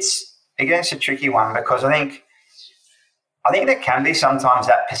 It's a tricky one, because I think there can be sometimes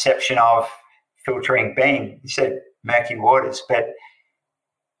that perception of filtering being, you said, murky waters, but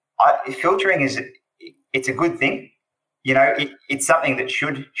filtering it's a good thing. It's something that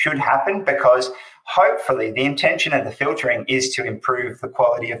should happen, because hopefully the intention of the filtering is to improve the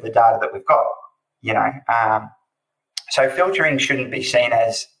quality of the data that we've got. So filtering shouldn't be seen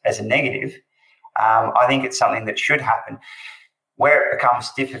as a negative. I think it's something that should happen. Where it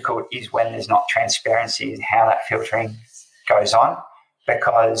becomes difficult is when there's not transparency in how that filtering goes on,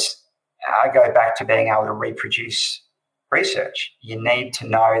 because I go back to being able to reproduce research. You need to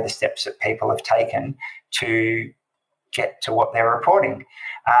know the steps that people have taken to get to what they're reporting.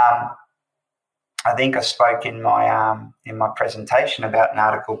 I think I spoke in my presentation about an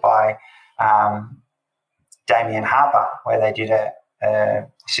article by Damien Harper, where they did a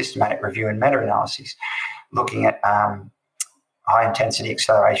systematic review and meta-analysis looking at high-intensity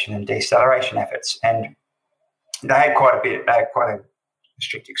acceleration and deceleration efforts. And they had quite a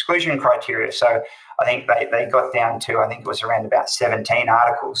strict exclusion criteria. So I think they got down to, I think it was around about 17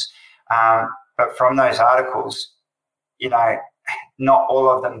 articles. But from those articles, not all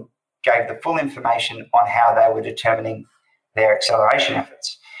of them gave the full information on how they were determining their acceleration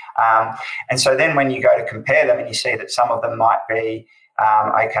efforts. And so then when you go to compare them and you see that some of them might be,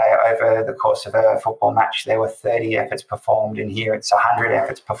 over the course of a football match, there were 30 efforts performed, and here it's 100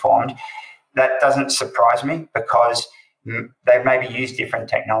 efforts performed. That doesn't surprise me, because they've maybe used different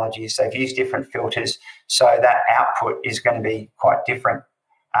technologies, they've used different filters, so that output is going to be quite different.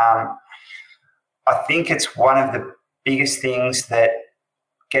 I think it's one of the biggest things that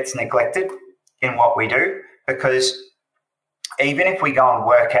gets neglected in what we do, because even if we go and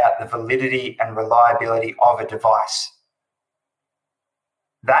work out the validity and reliability of a device,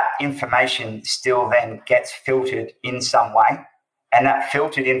 that information still then gets filtered in some way, and that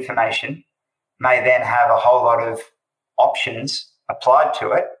filtered information may then have a whole lot of options applied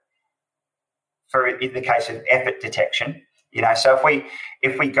to it for, in the case of effort detection. So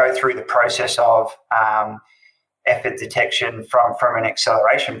if we go through the process of effort detection from an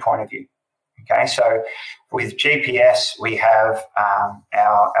acceleration point of view, okay, so with GPS we have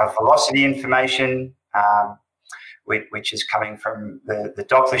our velocity information, which is coming from the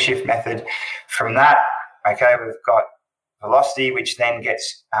Doppler shift method. From that, okay, we've got velocity, which then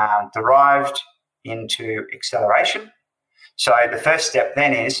gets derived into acceleration. So the first step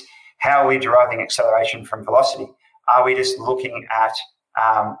then is, how are we deriving acceleration from velocity? Are we just looking at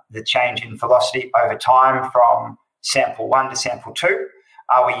the change in velocity over time from sample 1 to sample 2?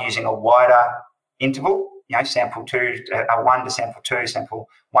 Are we using a wider interval, sample 1 to sample 2, sample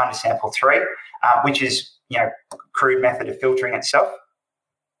 1 to sample 3, which is, crude method of filtering itself?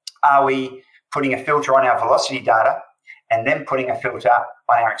 Are we putting a filter on our velocity data and then putting a filter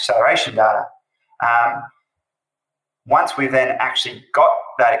on our acceleration data? Once we've then actually got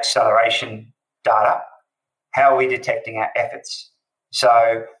that acceleration data, how are we detecting our efforts?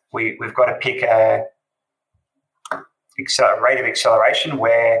 So we've got to pick a rate of acceleration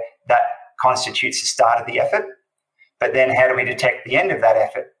where that constitutes the start of the effort, but then how do we detect the end of that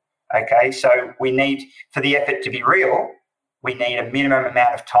effort? Okay, so we need, for the effort to be real, we need a minimum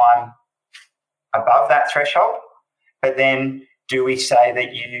amount of time above that threshold, but then do we say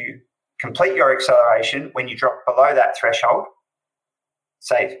that you complete your acceleration when you drop below that threshold?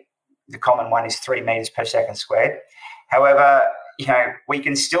 Say the common one is 3 meters per second squared. However, we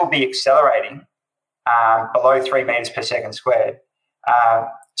can still be accelerating below 3 meters per second squared.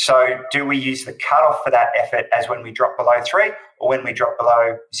 So do we use the cutoff for that effort as when we drop below 3, or when we drop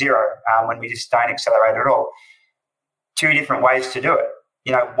below 0, when we just don't accelerate at all? Two different ways to do it.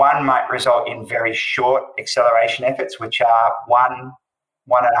 One might result in very short acceleration efforts, which are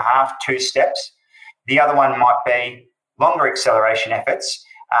 1.5, 2 steps. The other one might be longer acceleration efforts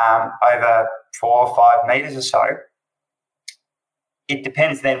over 4 or 5 meters or so. It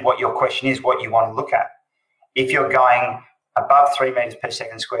depends then what your question is, what you want to look at. If you're going above 3 meters per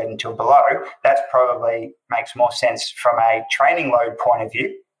second squared until below, that probably makes more sense from a training load point of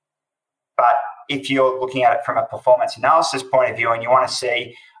view. But if you're looking at it from a performance analysis point of view and you want to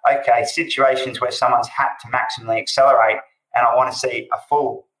see, okay, situations where someone's had to maximally accelerate, and I want to see a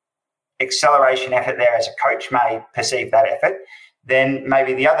full acceleration effort there as a coach may perceive that effort, then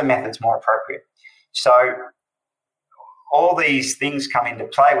maybe the other method's more appropriate. So all these things come into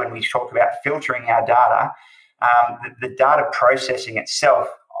play when we talk about filtering our data. The data processing itself,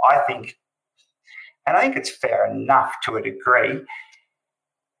 I think it's fair enough to a degree.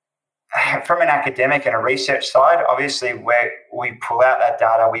 From an academic and a research side, obviously, where we pull out that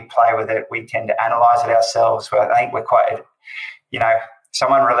data, we play with it, we tend to analyze it ourselves. But I think we're quite,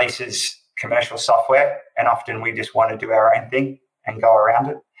 someone releases commercial software and often we just want to do our own thing and go around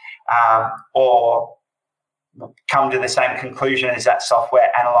it, or come to the same conclusion as that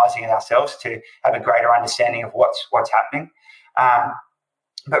software, analysing it ourselves to have a greater understanding of what's happening.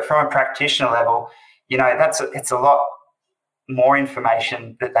 But from a practitioner level, it's a lot more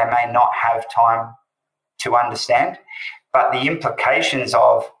information that they may not have time to understand. But the implications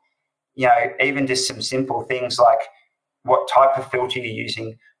of, even just some simple things like what type of filter you're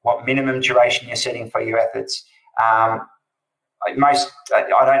using, what minimum duration you're setting for your efforts. I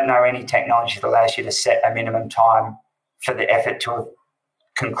don't know any technology that allows you to set a minimum time for the effort to have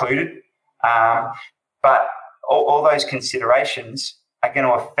concluded. But all those considerations are going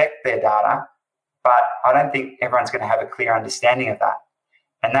to affect their data, but I don't think everyone's going to have a clear understanding of that.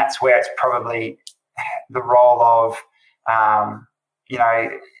 And that's where it's probably the role of,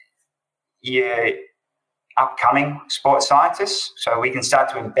 your upcoming sports scientists. So we can start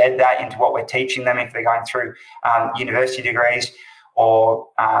to embed that into what we're teaching them if they're going through university degrees, or,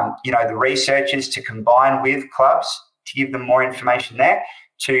 the researchers to combine with clubs to give them more information there,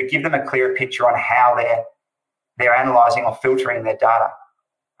 to give them a clearer picture on how they're analysing or filtering their data.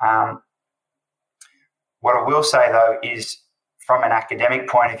 What I will say, though, is from an academic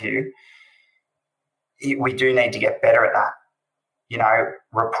point of view, we do need to get better at that,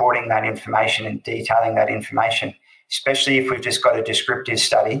 reporting that information and detailing that information, especially if we've just got a descriptive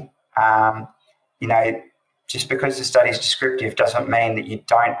study. Just because the study is descriptive doesn't mean that you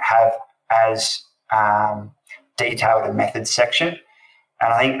don't have as detailed a methods section.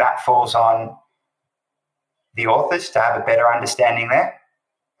 And I think that falls on the authors to have a better understanding there.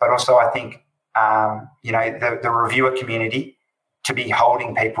 But also I think, the reviewer community to be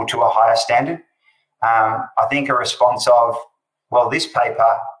holding people to a higher standard. I think a response of, well, this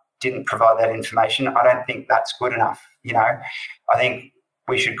paper didn't provide that information, I don't think that's good enough. I think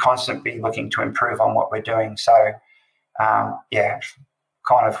we should constantly be looking to improve on what we're doing. So,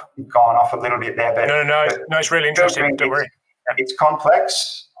 kind of gone off a little bit there. But No, it's really interesting. Don't worry. It's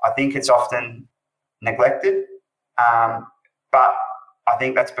complex. I think it's often neglected. But I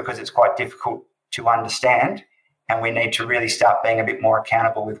think that's because it's quite difficult to understand, and we need to really start being a bit more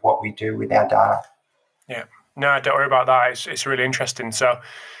accountable with what we do with our data. Yeah. No, don't worry about that. It's really interesting. So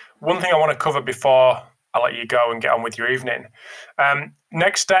one thing I want to cover before I let you go and get on with your evening,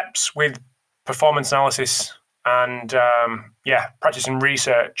 next steps with performance analysis and practicing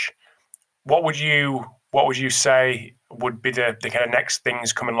research. What would you say would be the kind of next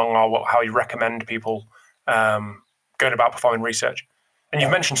things coming along, or how you recommend people going about performing research? And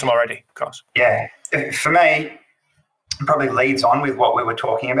you've mentioned some already, of course. Yeah. For me, probably leads on with what we were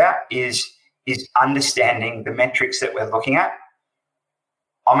talking about is understanding the metrics that we're looking at.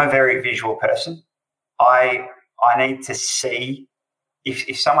 I'm a very visual person. I need to see,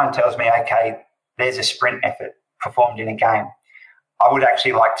 if someone tells me, okay, there's a sprint effort performed in a game, I would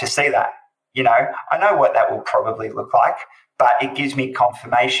actually like to see that. I know what that will probably look like, but it gives me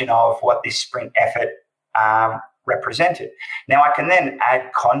confirmation of what this sprint effort represented. Now, I can then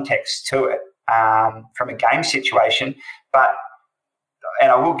add context to it from a game situation,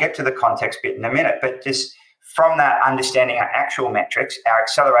 and I will get to the context bit in a minute, but just from that understanding our actual metrics, our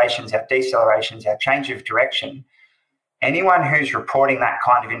accelerations, our decelerations, our change of direction, anyone who's reporting that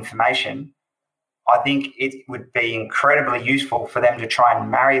kind of information, I think it would be incredibly useful for them to try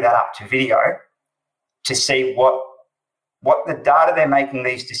and marry that up to video to see what the data they're making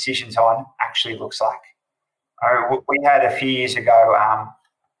these decisions on actually looks like. We had a few years ago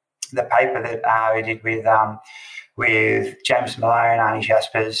the paper that we did with James Malone, Arnie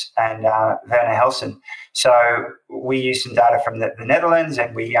Jaspers, and Werner Helsen. So we used some data from the Netherlands,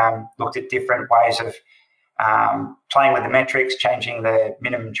 and we looked at different ways of playing with the metrics, changing the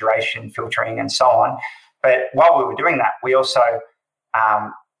minimum duration, filtering, and so on. But while we were doing that, we also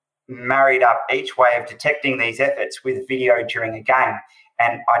married up each way of detecting these efforts with video during a game.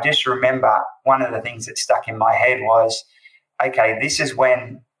 And I just remember one of the things that stuck in my head was, okay, this is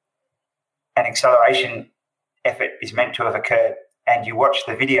when an acceleration effort is meant to have occurred, and you watch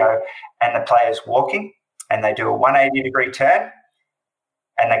the video and the player's walking and they do a 180-degree turn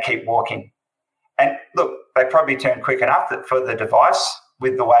and they keep walking. And look, they probably turned quick enough that for the device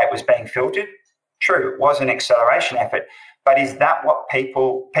with the way it was being filtered, true, it was an acceleration effort, but is that what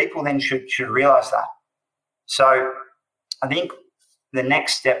people then should realise that? So I think the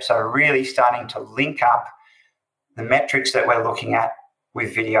next steps are really starting to link up the metrics that we're looking at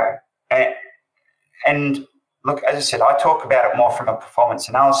with video. And look, as I said, I talk about it more from a performance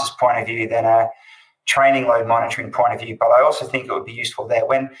analysis point of view than a training load monitoring point of view, but I also think it would be useful there.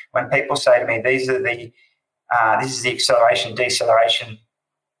 When people say to me, this is the acceleration, deceleration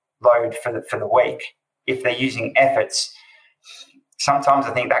load for the week, if they're using efforts, sometimes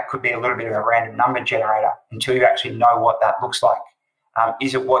I think that could be a little bit of a random number generator until you actually know what that looks like.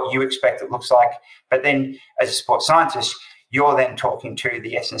 Is it what you expect it looks like? But then as a sports scientist, you're then talking to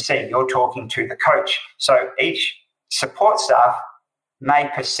the S&C, you're talking to the coach. So each support staff may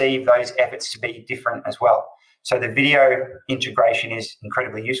perceive those efforts to be different as well. So the video integration is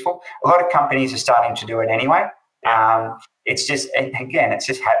incredibly useful. A lot of companies are starting to do it anyway. It's just, and again, it's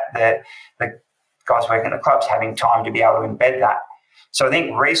just the guys working at the clubs having time to be able to embed that. So I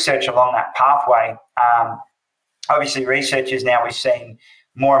think research along that pathway, obviously researchers now, we've seen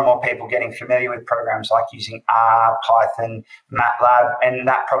more and more people getting familiar with programs like using R, Python, MATLAB, and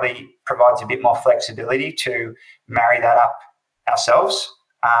that probably provides a bit more flexibility to marry that up ourselves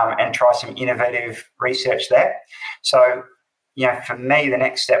and try some innovative research there. So, for me, the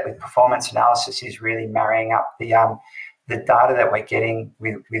next step with performance analysis is really marrying up the data that we're getting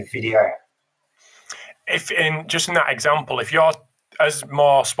with video. In that example, if you're, as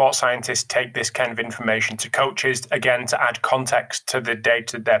more sports scientists take this kind of information to coaches, again, to add context to the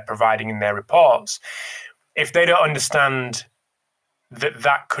data they're providing in their reports, if they don't understand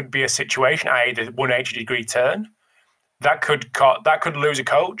that could be a situation, i.e. the 180-degree turn, that could lose a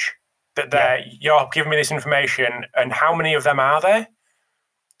coach. You're giving me this information, and how many of them are there?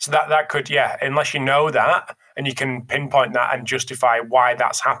 So that could, unless you know that and you can pinpoint that and justify why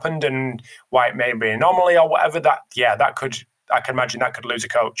that's happened and why it may be an anomaly or whatever, I can imagine that could lose a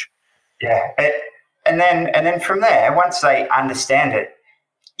coach. Yeah, and then from there, once they understand it,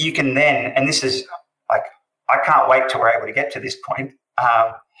 you can then, and this is like, I can't wait till we're able to get to this point.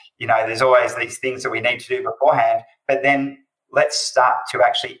 There's always these things that we need to do beforehand, but then let's start to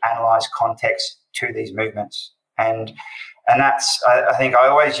actually analyze context to these movements. And that's, I think I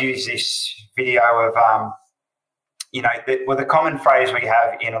always use this video of, the common phrase we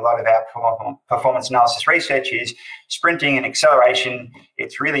have in a lot of our performance analysis research is sprinting and acceleration.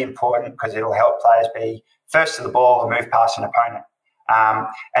 It's really important because it'll help players be first to the ball or move past an opponent.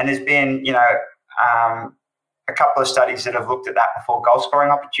 And there's been, a couple of studies that have looked at that before goal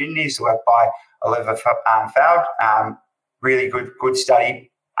scoring opportunities, work by Oliver Fowd. Really good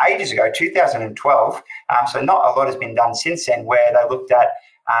study ages ago, 2012. So not a lot has been done since then, where they looked at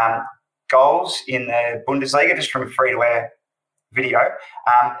goals in the Bundesliga just from free-to-air video.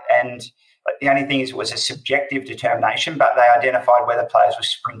 And the only thing is it was a subjective determination, but they identified whether players were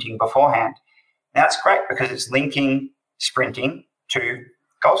sprinting beforehand. Now, that's great because it's linking sprinting to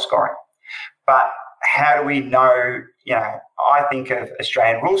goal scoring. But how do we know, I think of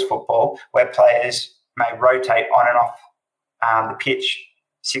Australian rules football where players may rotate on and off the pitch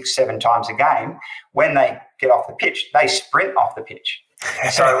 6-7 times a game. When they get off the pitch, they sprint off the pitch.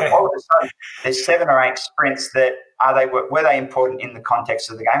 So all of a sudden, there's 7 or 8 sprints that were they important in the context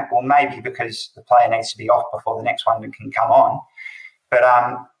of the game? Well, maybe because the player needs to be off before the next one can come on. But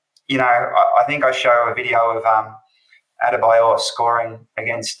I think I show a video of Adebayor scoring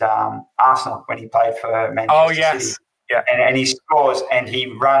against Arsenal when he played for Manchester City. Yeah. And he scores and he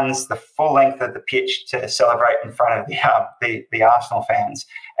runs the full length of the pitch to celebrate in front of the Arsenal fans.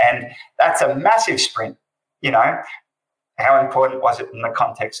 And that's a massive sprint. How important was it in the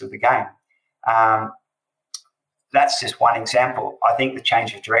context of the game? That's just one example. I think the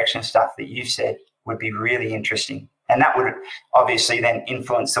change of direction stuff that you said would be really interesting. And that would obviously then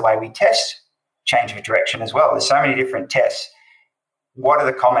influence the way we test change of direction as well. There's so many different tests. What are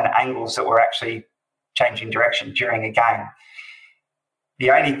the common angles that we're actually changing direction during a game? The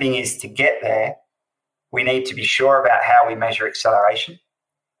only thing is, to get there, we need to be sure about how we measure acceleration.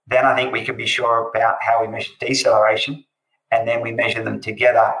 Then I think we can be sure about how we measure deceleration, and then we measure them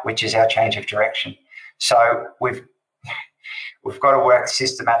together, which is our change of direction. So we've got to work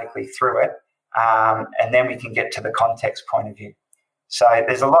systematically through it, and then we can get to the context point of view. So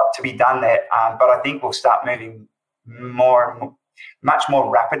there's a lot to be done there, but I think we'll start moving much more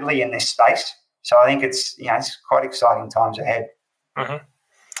rapidly in this space. So I think it's quite exciting times ahead. Mm-hmm.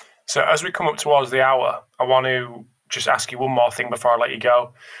 So as we come up towards the hour, I want to just ask you one more thing before I let you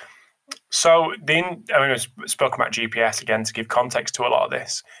go. So I spoke about GPS again to give context to a lot of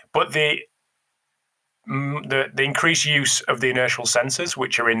this, but the increased use of the inertial sensors,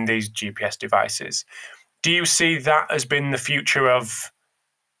 which are in these GPS devices, do you see that as being the future of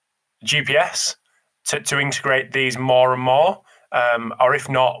GPS to integrate these more and more? Or if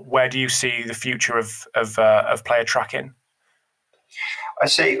not, where do you see the future of player tracking? I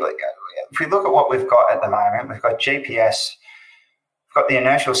see, if we look at what we've got at the moment, we've got GPS, we've got the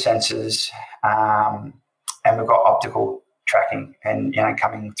inertial sensors, and we've got optical tracking and,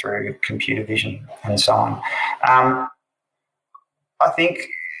 coming through computer vision and so on. I think,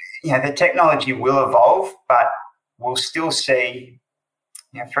 the technology will evolve, but we'll still see,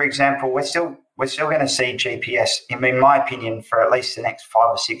 for example, we're still going to see GPS, in my opinion, for at least the next 5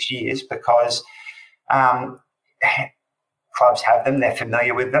 or 6 years, because clubs have them, they're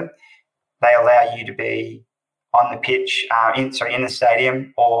familiar with them. They allow you to be on the pitch, in the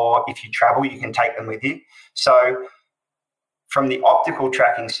stadium, or if you travel, you can take them with you. So from the optical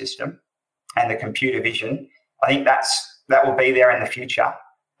tracking system and the computer vision, I think that will be there in the future,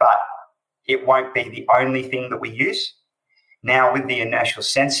 but it won't be the only thing that we use. Now with the inertial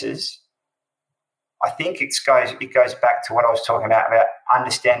sensors, I think it goes back to what I was talking about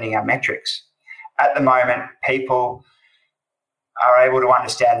understanding our metrics. At the moment, people are able to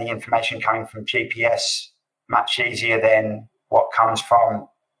understand the information coming from GPS much easier than what comes from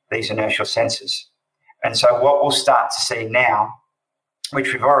these inertial sensors. And so what we'll start to see now,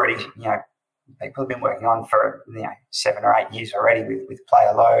 which we've already, people have been working on for 7 or 8 years already with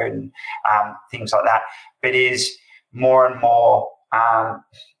player load and things like that, but is more and more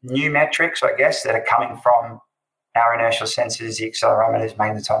new metrics, I guess, that are coming from our inertial sensors, the accelerometers,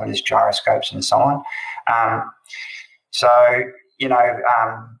 magnetometers, gyroscopes, and so on.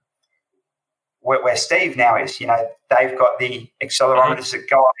 Where Steve now is, they've got the accelerometers that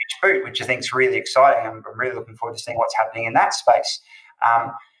go on each boot, which I think is really exciting. I'm really looking forward to seeing what's happening in that space.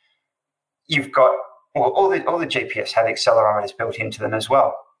 You've got all the GPS have accelerometers built into them as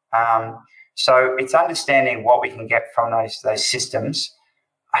well. So it's understanding what we can get from those systems.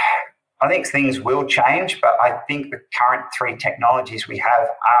 I think things will change, but I think the current 3 technologies we have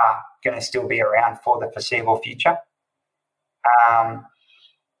are going to still be around for the foreseeable future.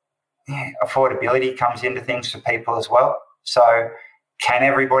 Affordability comes into things for people as well. So can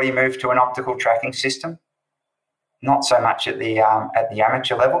everybody move to an optical tracking system? Not so much at the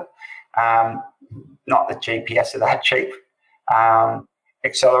amateur level. Not that GPS are that cheap.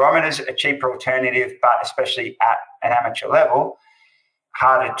 Accelerometers are a cheaper alternative, but especially at an amateur level,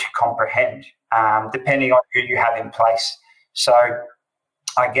 harder to comprehend, depending on who you have in place. So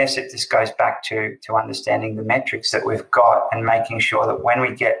I guess it just goes back to understanding the metrics that we've got and making sure that when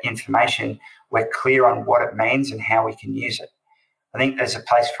we get information, we're clear on what it means and how we can use it. I think there's a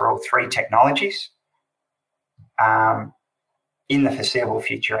place for all 3 technologies in the foreseeable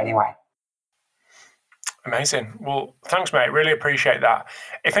future anyway. Amazing. Well, thanks, mate. Really appreciate that.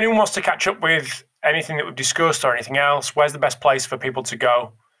 If anyone wants to catch up with anything that we've discussed or anything else, where's the best place for people to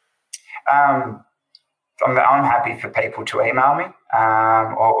go? I'm happy for people to email me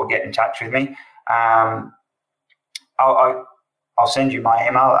or get in touch with me. I'll send you my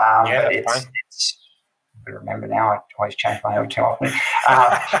email. But it's I remember now. I always change my email too often.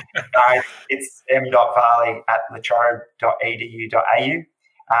 It's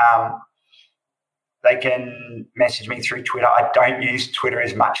m.varley@latrobe.edu.au. They can message me through Twitter. I don't use Twitter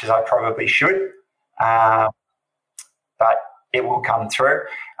as much as I probably should, but it will come through.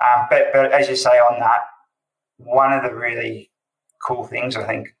 But as you say on that, one of the really cool things I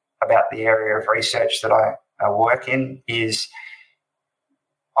think about the area of research that I work in is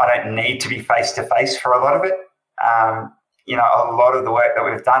I don't need to be face-to-face for a lot of it. A lot of the work that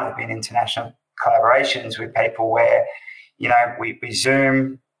we've done have been international collaborations with people where, we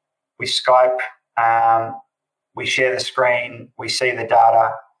Zoom, we Skype, we share the screen, we see the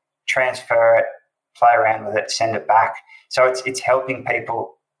data, transfer it, play around with it, send it back. So it's helping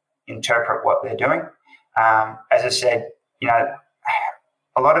people interpret what they're doing. As I said, a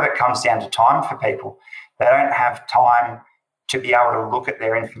lot of it comes down to time for people. They don't have time to be able to look at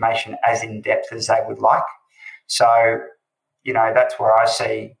their information as in depth as they would like. So, that's where I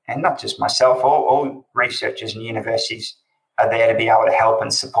see, and not just myself, all researchers and universities are there to be able to help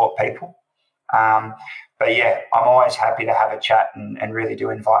and support people. But yeah, I'm always happy to have a chat and really do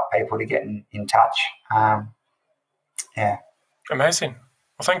invite people to get in touch. Amazing.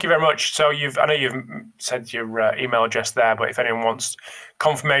 Well, thank you very much. So I know you've said your email address there, but if anyone wants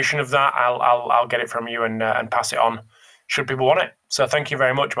confirmation of that, I'll get it from you and pass it on should people want it. So thank you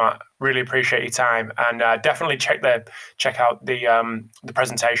very much, Matt. Really appreciate your time, and definitely check out the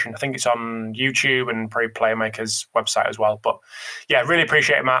presentation. I think it's on YouTube and probably Playmaker's website as well. But yeah, really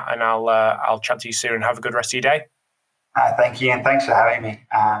appreciate it, Matt, and I'll chat to you soon. And have a good rest of your day. Thank you, and thanks for having me.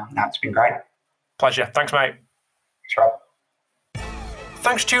 It's been great. Pleasure. Thanks, mate. Thanks, Rob.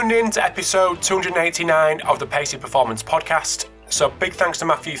 Thanks for tuning in to episode 289 of the Pacey Performance Podcast. So big thanks to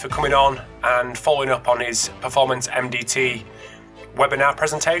Matthew for coming on and following up on his Performance MDT webinar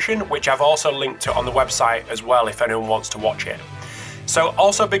presentation, which I've also linked to on the website as well if anyone wants to watch it. So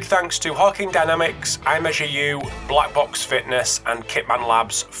also big thanks to Hawking Dynamics, iMeasureU, Black Box Fitness and Kitman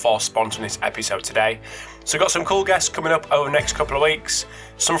Labs for sponsoring this episode today. So we've got some cool guests coming up over the next couple of weeks,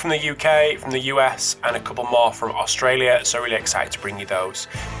 some from the UK, from the US and a couple more from Australia, so really excited to bring you those.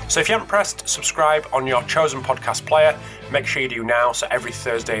 So if you haven't pressed subscribe on your chosen podcast player, make sure you do now, so every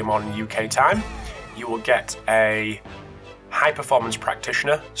Thursday morning UK time you will get a high-performance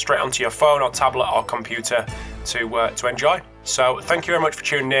practitioner straight onto your phone or tablet or computer to enjoy. So thank you very much for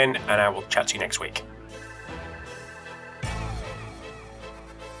tuning in, and I will chat to you next week.